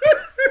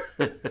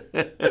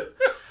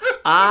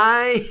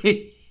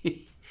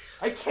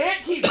 I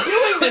can't keep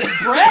doing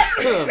this, Brett!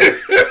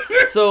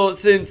 So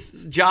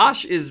since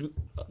Josh is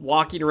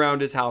walking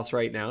around his house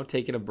right now,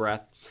 taking a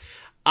breath,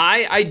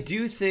 I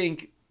do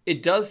think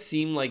it does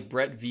seem like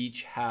Brett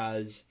Veach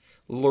has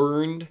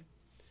learned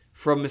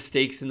from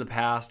mistakes in the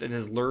past and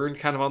has learned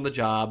kind of on the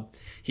job.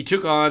 He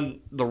took on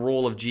the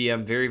role of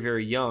GM very,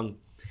 very young.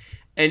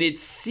 And it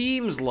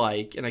seems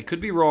like, and I could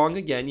be wrong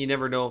again, you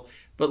never know,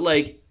 but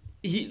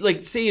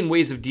say in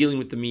ways of dealing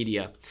with the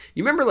media.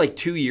 You remember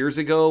 2 years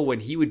ago when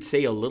he would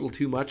say a little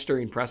too much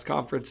during press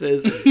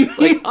conferences? It's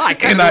like,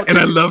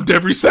 I loved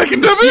every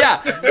second of it.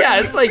 Yeah.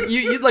 It's like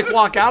you'd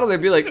walk out of there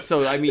and be like,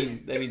 so I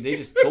mean, they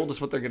just told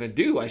us what they're gonna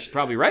do. I should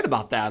probably write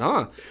about that,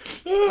 huh?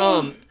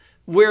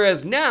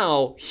 Whereas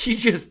now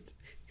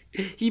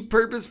he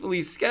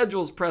purposefully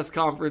schedules press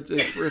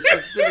conferences for a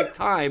specific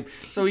time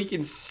so he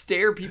can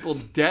stare people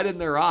dead in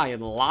their eye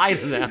and lie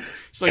to them.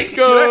 It's like,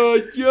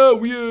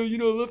 we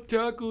left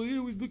tackle.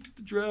 We looked at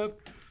the draft.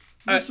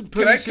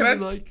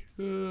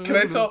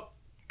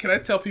 Can I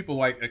tell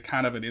people a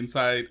kind of an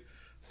inside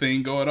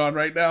thing going on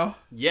right now?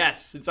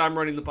 Yes, since I'm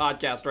running the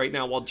podcast right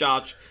now while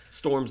Josh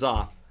storms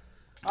off.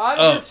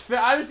 I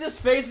was just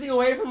facing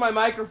away from my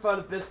microphone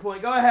at this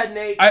point. Go ahead,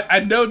 Nate.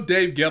 I know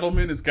Dave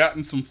Gettleman has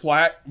gotten some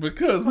flack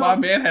because my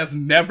man has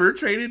never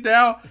traded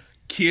down.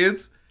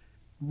 Kids,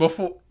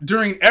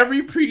 during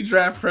every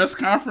pre-draft press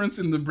conference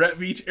in the Brett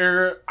Veach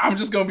era, I'm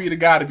just going to be the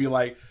guy to be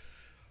like,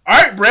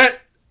 all right, Brett,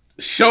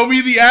 show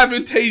me the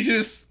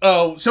advantages.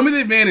 Show me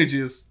the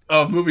advantages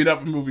of moving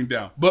up and moving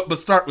down. But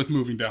start with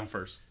moving down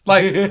first.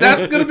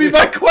 That's gonna be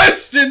my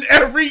question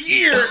every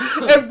year,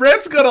 and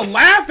Brett's gonna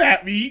laugh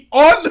at me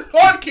on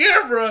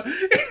camera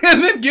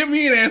and then give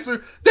me an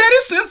answer that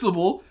is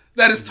sensible,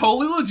 that is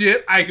totally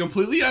legit. I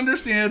completely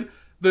understand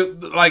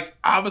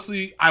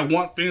obviously I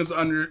want fans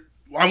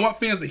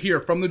to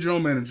hear from the general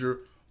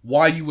manager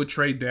why you would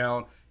trade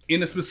down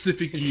in a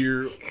specific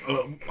year,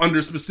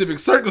 under specific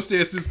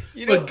circumstances.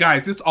 But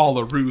guys, it's all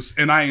a ruse,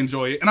 and I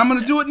enjoy it, and I'm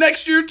gonna do it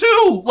next year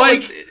too.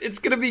 It's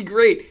gonna be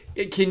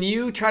great. Can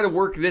you try to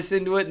work this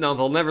into it? No,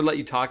 they'll never let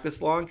you talk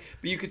this long.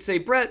 But you could say,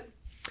 Brett,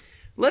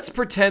 let's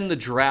pretend the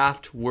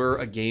draft were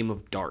a game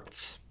of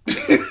darts.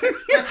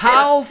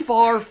 How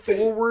far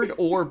forward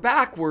or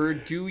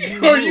backward do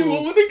you move? Are you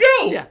willing to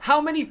go? Yeah.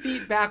 How many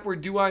feet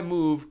backward do I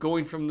move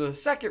going from the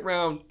 2nd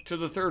round to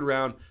the 3rd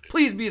round?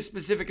 Please be as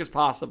specific as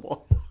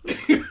possible.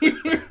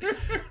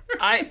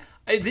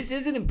 This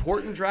is an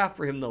important draft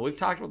for him, though. We've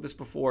talked about this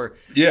before.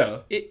 Yeah.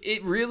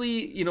 It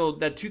really,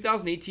 that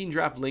 2018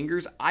 draft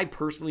lingers. I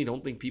personally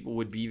don't think people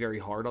would be very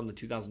hard on the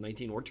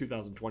 2019 or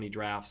 2020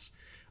 drafts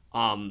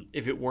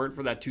if it weren't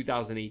for that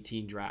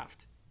 2018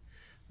 draft.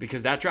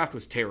 Because that draft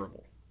was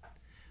terrible.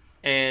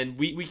 And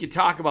we could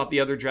talk about the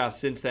other drafts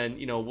since then.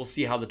 We'll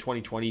see how the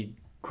 2020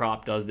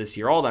 crop does this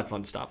year, all that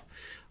fun stuff.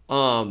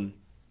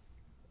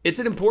 It's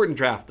an important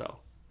draft, though.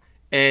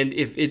 And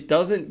if it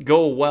doesn't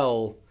go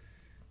well,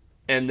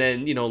 and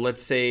then,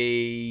 let's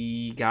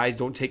say guys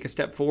don't take a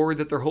step forward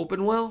that they're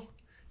hoping will,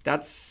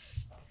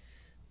 that's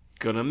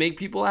going to make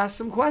people ask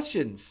some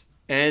questions.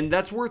 And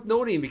that's worth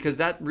noting because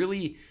that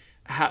really,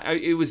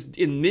 it was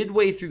in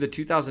midway through the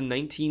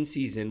 2019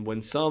 season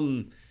when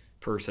some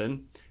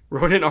person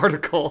wrote an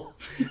article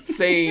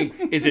saying,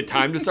 is it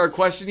time to start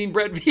questioning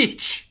Brett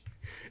Veach?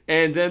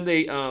 And then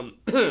they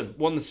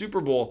won the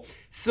Super Bowl.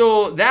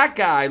 So that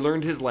guy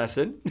learned his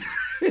lesson.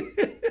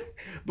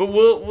 But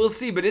we'll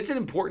see. But it's an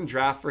important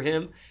draft for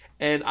him.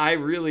 And I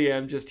really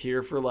am just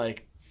here for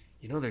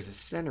there's a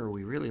center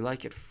we really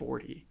like at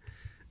 40.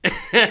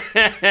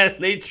 And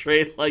they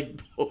trade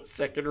both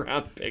second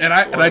round picks. And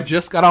I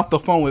just got off the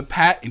phone with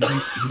Pat, and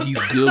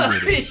he's good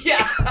with it.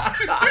 Yeah.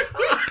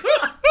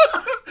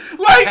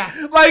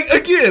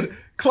 Again,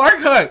 Clark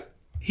Hunt,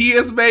 he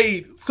has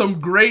made some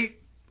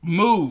great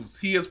moves.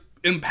 He has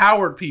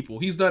empowered people.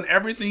 He's done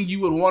everything you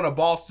would want a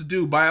boss to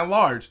do by and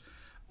large.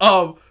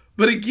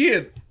 But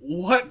again,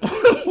 what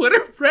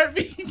are Brett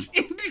Veach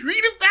and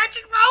Reed and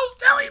Patrick Mahomes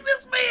telling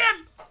this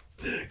man?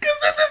 Because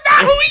this is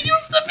not who he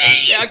used to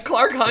be. Yeah,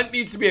 Clark Hunt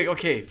needs to be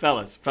okay,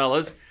 fellas,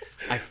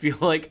 I feel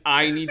like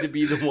I need to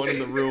be the one in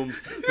the room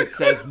that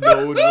says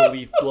no to the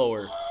leaf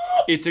blower.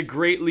 It's a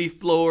great leaf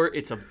blower.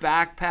 It's a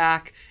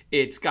backpack.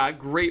 It's got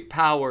great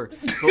power.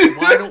 But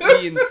why don't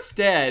we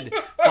instead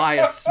buy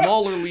a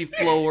smaller leaf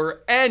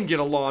blower and get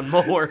a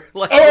lawnmower?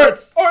 Or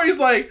he's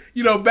like,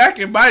 back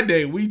in my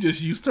day, we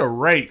just used to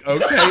rake,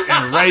 okay?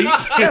 And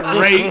rake and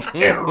rake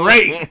and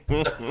rake.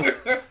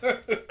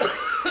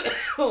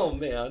 Oh,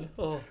 man.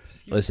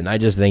 Listen, I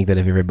just think that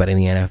if everybody in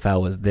the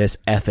NFL was this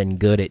effing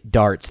good at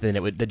darts, then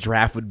the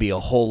draft would be a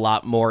whole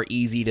lot more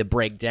easy to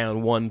break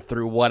down 1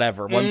 through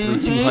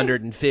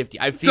 250.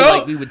 I feel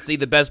like we would see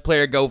the best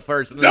player go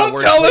first. And then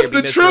don't tell us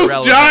the truth,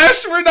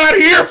 Josh. We're not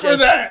here for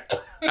that.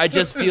 I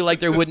just feel like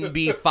there wouldn't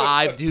be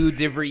 5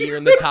 dudes every year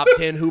in the top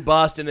 10 who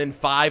bust, and then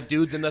 5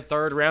 dudes in the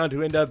third round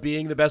who end up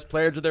being the best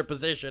players of their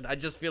position. I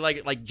just feel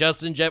like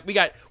Justin, Jeff, we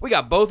got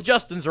both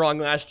Justins wrong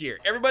last year.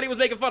 Everybody was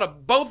making fun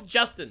of both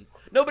Justins.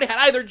 Nobody had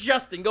either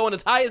Justin going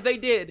as high as they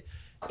did.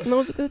 And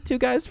those are the 2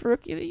 guys for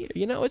Rookie of the Year.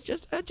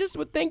 I just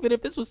would think that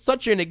if this was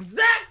such an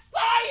exact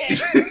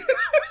science,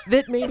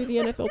 that maybe the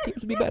NFL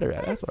teams would be better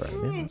at it. That's all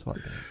right, man. That's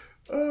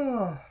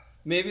hard.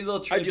 Maybe they'll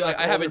trade back.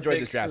 I have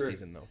enjoyed this draft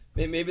season, though.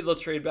 Maybe they'll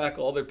trade back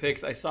all their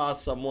picks. I saw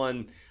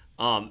someone,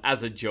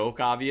 as a joke,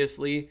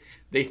 obviously,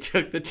 they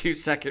took the 2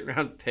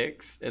 second-round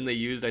picks and they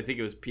used, I think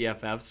it was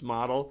PFF's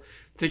model,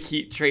 to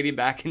keep trading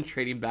back to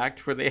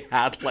where they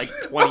had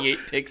 28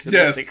 picks in the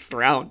 6th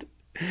round.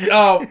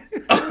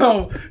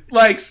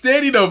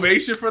 Standing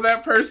ovation for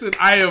that person.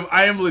 I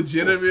am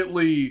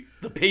legitimately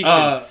the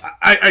patience.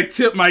 I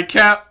tip my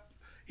cap.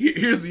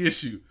 Here's the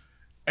issue.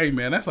 Hey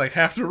man, that's like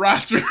half the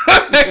roster.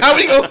 How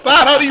we gonna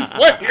sign all these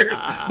players?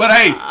 But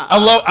hey,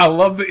 I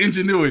love the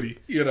ingenuity.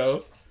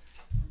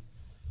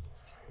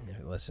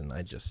 Listen,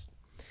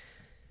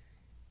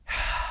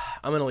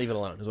 I'm gonna leave it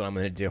alone. Is what I'm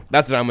gonna do.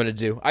 That's what I'm gonna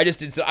do. I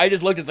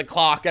just looked at the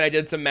clock and I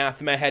did some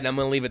math in my head, and I'm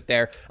gonna leave it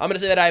there. I'm gonna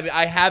say that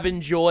I have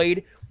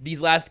enjoyed these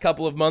last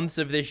couple of months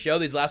of this show,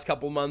 these last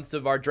couple of months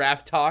of our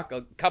draft talk,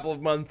 a couple of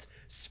months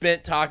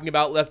spent talking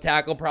about left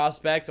tackle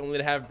prospects, only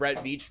to have Brett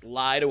Veach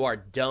lie to our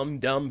dumb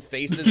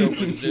faces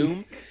over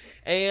Zoom.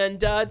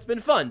 And it's been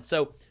fun.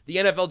 So the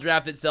NFL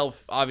draft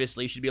itself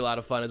obviously should be a lot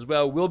of fun as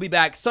well. We'll be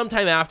back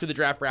sometime after the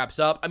draft wraps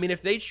up. I mean,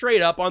 if they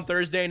trade up on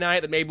Thursday night,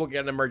 then maybe we'll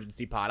get an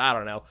emergency pod. I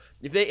don't know.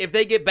 If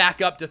they get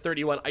back up to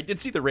 31, I did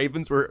see the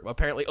Ravens were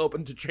apparently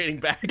open to trading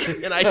back,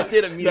 and I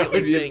did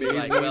immediately think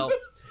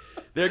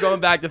they're going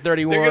back to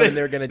 31 and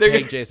they're gonna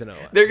take Jason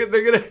Owen. They're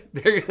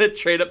gonna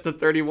trade up to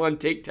 31,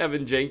 take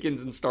Tevin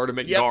Jenkins and start him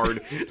at guard.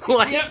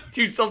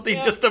 Do something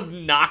just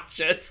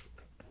obnoxious.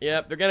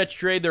 Yep, they're gonna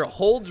trade their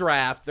whole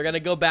draft. They're gonna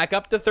go back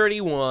up to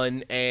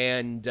 31,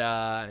 and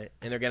they're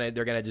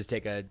gonna just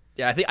take a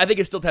I think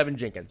it's still Tevin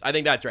Jenkins. I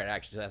think that's right,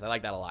 actually, Seth. I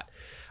like that a lot.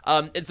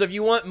 And so if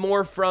you want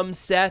more from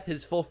Seth,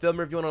 his full film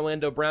review on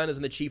Orlando Brown is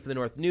in the Chief of the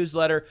North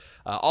newsletter.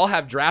 I'll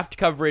have draft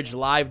coverage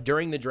live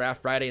during the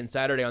draft Friday and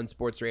Saturday on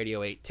Sports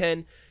Radio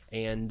 810.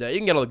 And you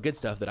can get all the good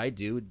stuff that I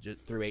do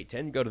through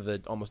 810. Go to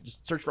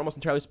just search for Almost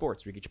Entirely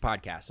Sports where you get your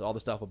podcast. So all the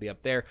stuff will be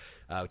up there.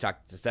 We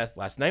talked to Seth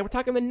last night. We're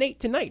talking to Nate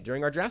tonight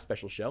during our draft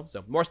special show.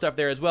 So more stuff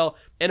there as well.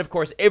 And of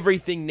course,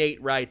 everything Nate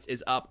writes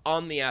is up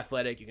on The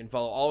Athletic. You can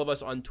follow all of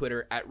us on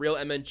Twitter at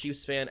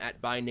RealMNChiefsFan,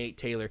 at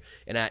ByNateTaylor,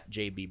 and at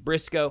JB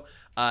Briscoe.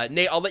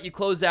 Nate, I'll let you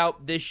close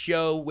out this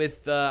show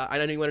with, I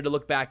know you wanted to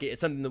look back.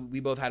 It's something that we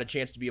both had a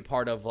chance to be a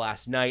part of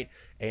last night.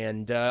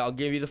 And I'll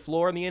give you the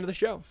floor on the end of the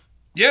show.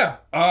 Yeah.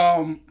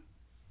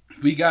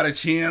 We got a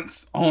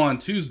chance on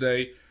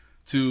Tuesday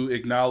to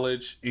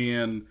acknowledge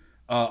and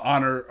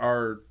honor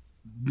our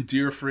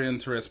dear friend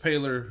Terez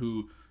Paylor,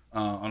 who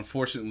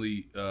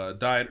unfortunately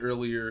died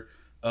earlier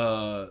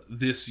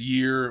this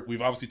year.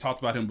 We've obviously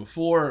talked about him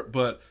before,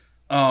 but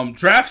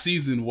draft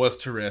season was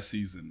Terez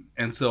season.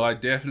 And so I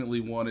definitely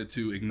wanted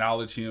to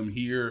acknowledge him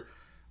here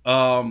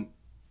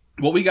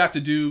What we got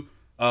to do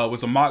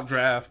was a mock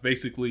draft,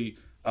 basically,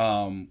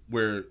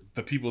 where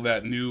the people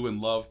that knew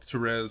and loved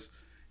Terez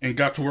and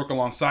got to work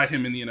alongside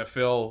him in the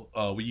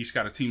NFL, we each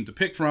got a team to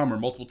pick from, or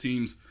multiple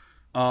teams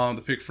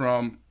to pick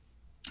from.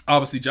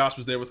 Obviously, Josh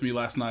was there with me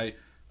last night.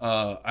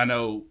 I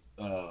know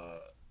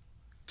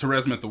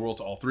Terez meant the world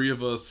to all three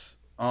of us.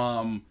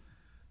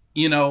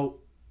 You know,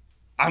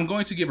 I'm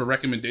going to give a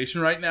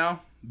recommendation right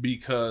now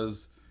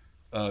because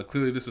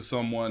clearly this is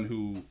someone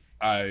who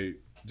I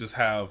just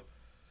have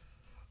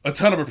a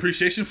ton of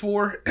appreciation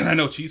for, and I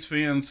know Chiefs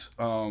fans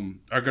are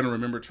going to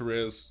remember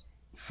Terez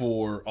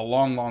for a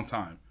long, long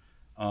time.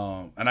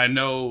 And I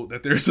know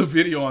that there's a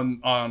video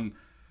on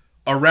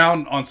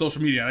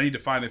social media, and I need to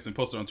find this and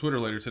post it on Twitter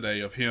later today,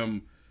 of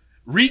him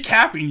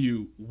recapping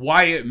you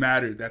why it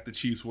mattered that the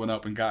Chiefs went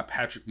up and got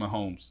Patrick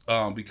Mahomes,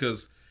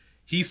 because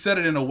he said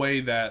it in a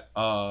way that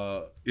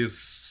is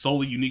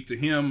solely unique to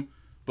him,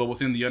 but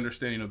within the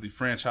understanding of the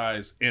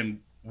franchise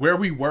and where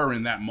we were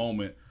in that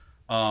moment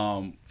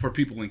for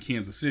people in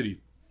Kansas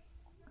City.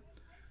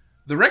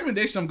 The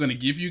recommendation I'm going to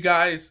give you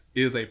guys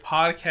is a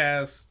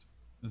podcast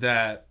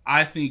that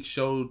I think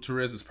showed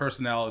Terez's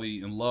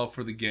personality and love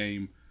for the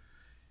game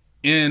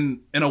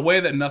in a way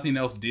that nothing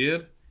else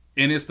did.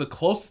 And it's the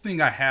closest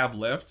thing I have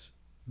left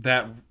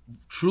that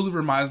truly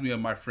reminds me of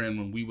my friend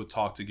when we would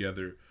talk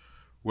together,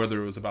 whether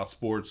it was about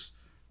sports,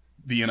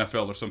 the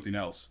NFL, or something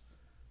else.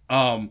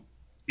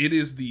 It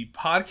is the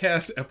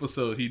podcast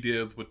episode he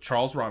did with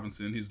Charles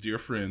Robinson, his dear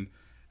friend,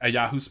 at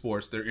Yahoo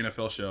Sports, their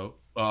NFL show,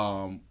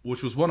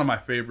 which was one of my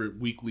favorite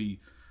weekly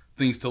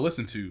things to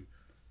listen to.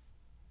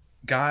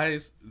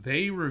 Guys,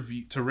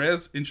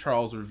 Terez and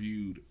Charles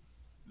reviewed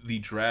the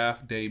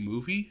Draft Day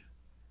movie,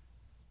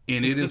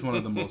 and it is one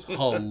of the most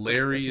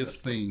hilarious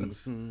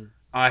things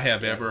I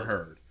have ever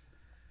heard.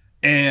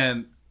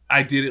 And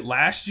I did it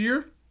last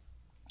year,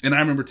 and I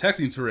remember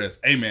texting Terez,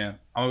 hey man,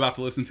 I'm about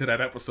to listen to that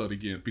episode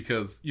again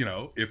because, you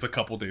know, it's a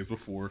couple days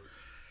before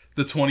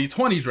the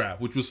 2020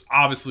 draft, which was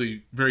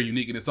obviously very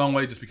unique in its own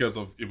way just because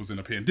of it was in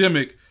a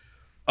pandemic.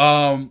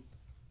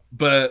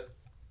 But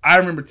I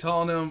remember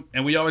telling him,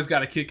 and we always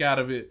got a kick out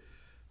of it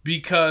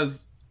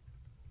because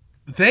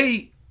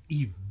they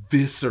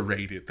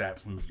eviscerated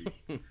that movie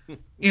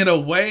in a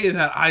way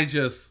that I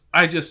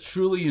just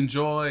truly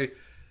enjoy.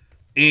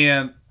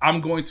 And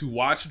I'm going to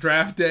watch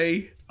Draft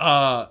Day.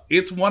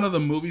 It's one of the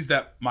movies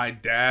that my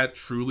dad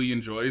truly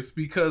enjoys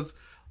because,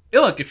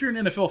 look, if you're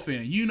an NFL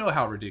fan, you know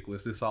how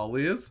ridiculous this all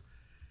is.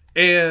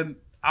 And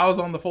I was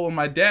on the phone with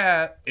my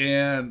dad,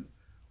 and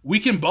we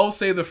can both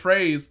say the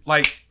phrase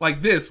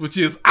like this, which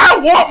is, I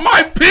want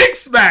my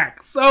picks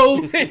back.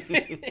 So,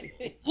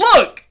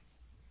 look,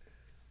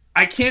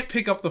 I can't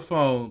pick up the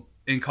phone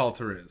and call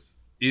Terez.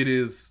 It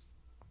is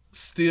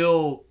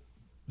still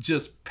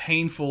just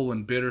painful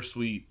and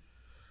bittersweet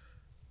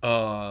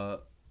that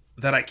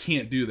I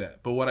can't do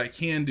that. But what I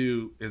can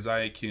do is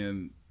I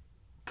can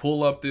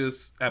pull up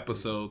this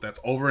episode that's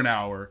over an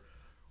hour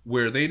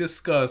where they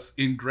discuss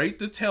in great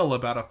detail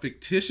about a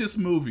fictitious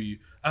movie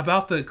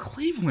about the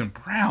Cleveland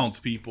Browns,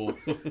 people.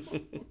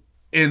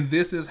 And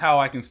this is how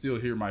I can still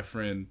hear my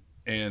friend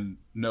and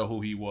know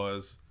who he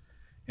was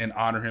and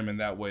honor him in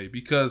that way.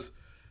 Because,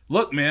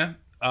 look, man,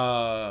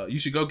 you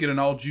should go get an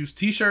All Juice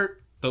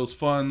t-shirt. Those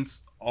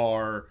funds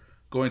are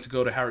going to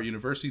go to Howard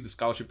University, the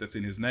scholarship that's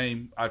in his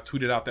name. I've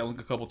tweeted out that link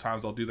a couple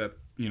times. I'll do that,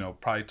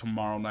 probably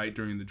tomorrow night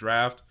during the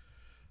draft.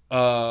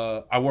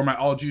 I wore my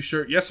All Juice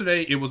shirt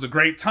yesterday. It was a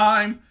great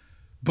time.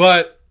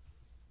 But,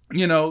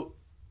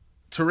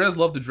 Terez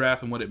loved the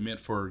draft and what it meant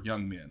for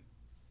young men.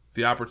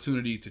 The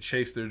opportunity to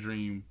chase their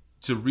dream,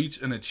 to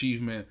reach an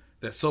achievement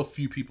that so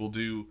few people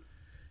do,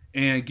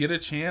 and get a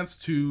chance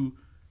to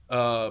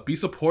be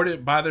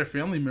supported by their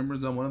family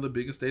members on one of the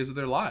biggest days of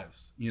their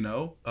lives.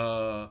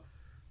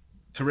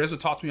 Terez would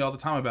talk to me all the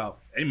time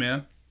about, hey,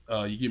 man,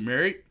 you get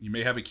married, you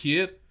may have a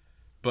kid,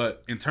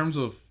 but in terms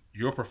of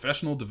your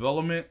professional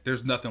development,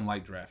 there's nothing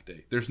like draft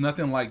day. There's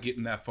nothing like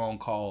getting that phone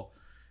call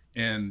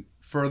and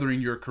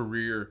furthering your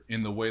career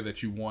in the way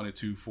that you wanted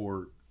to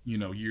for,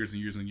 years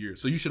and years and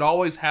years. So you should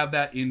always have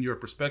that in your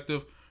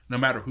perspective, no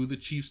matter who the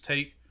Chiefs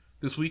take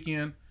this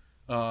weekend,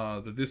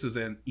 that this is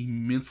an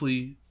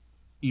immensely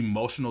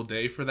emotional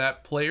day for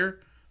that player,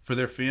 for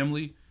their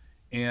family.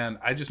 And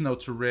I just know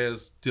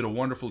Terez did a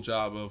wonderful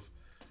job of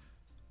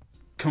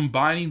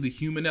combining the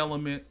human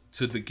element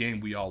to the game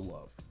we all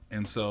love.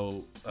 And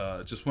so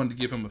just wanted to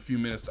give him a few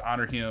minutes to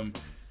honor him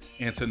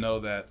and to know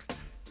that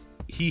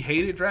he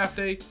hated draft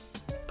day,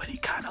 but he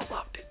kind of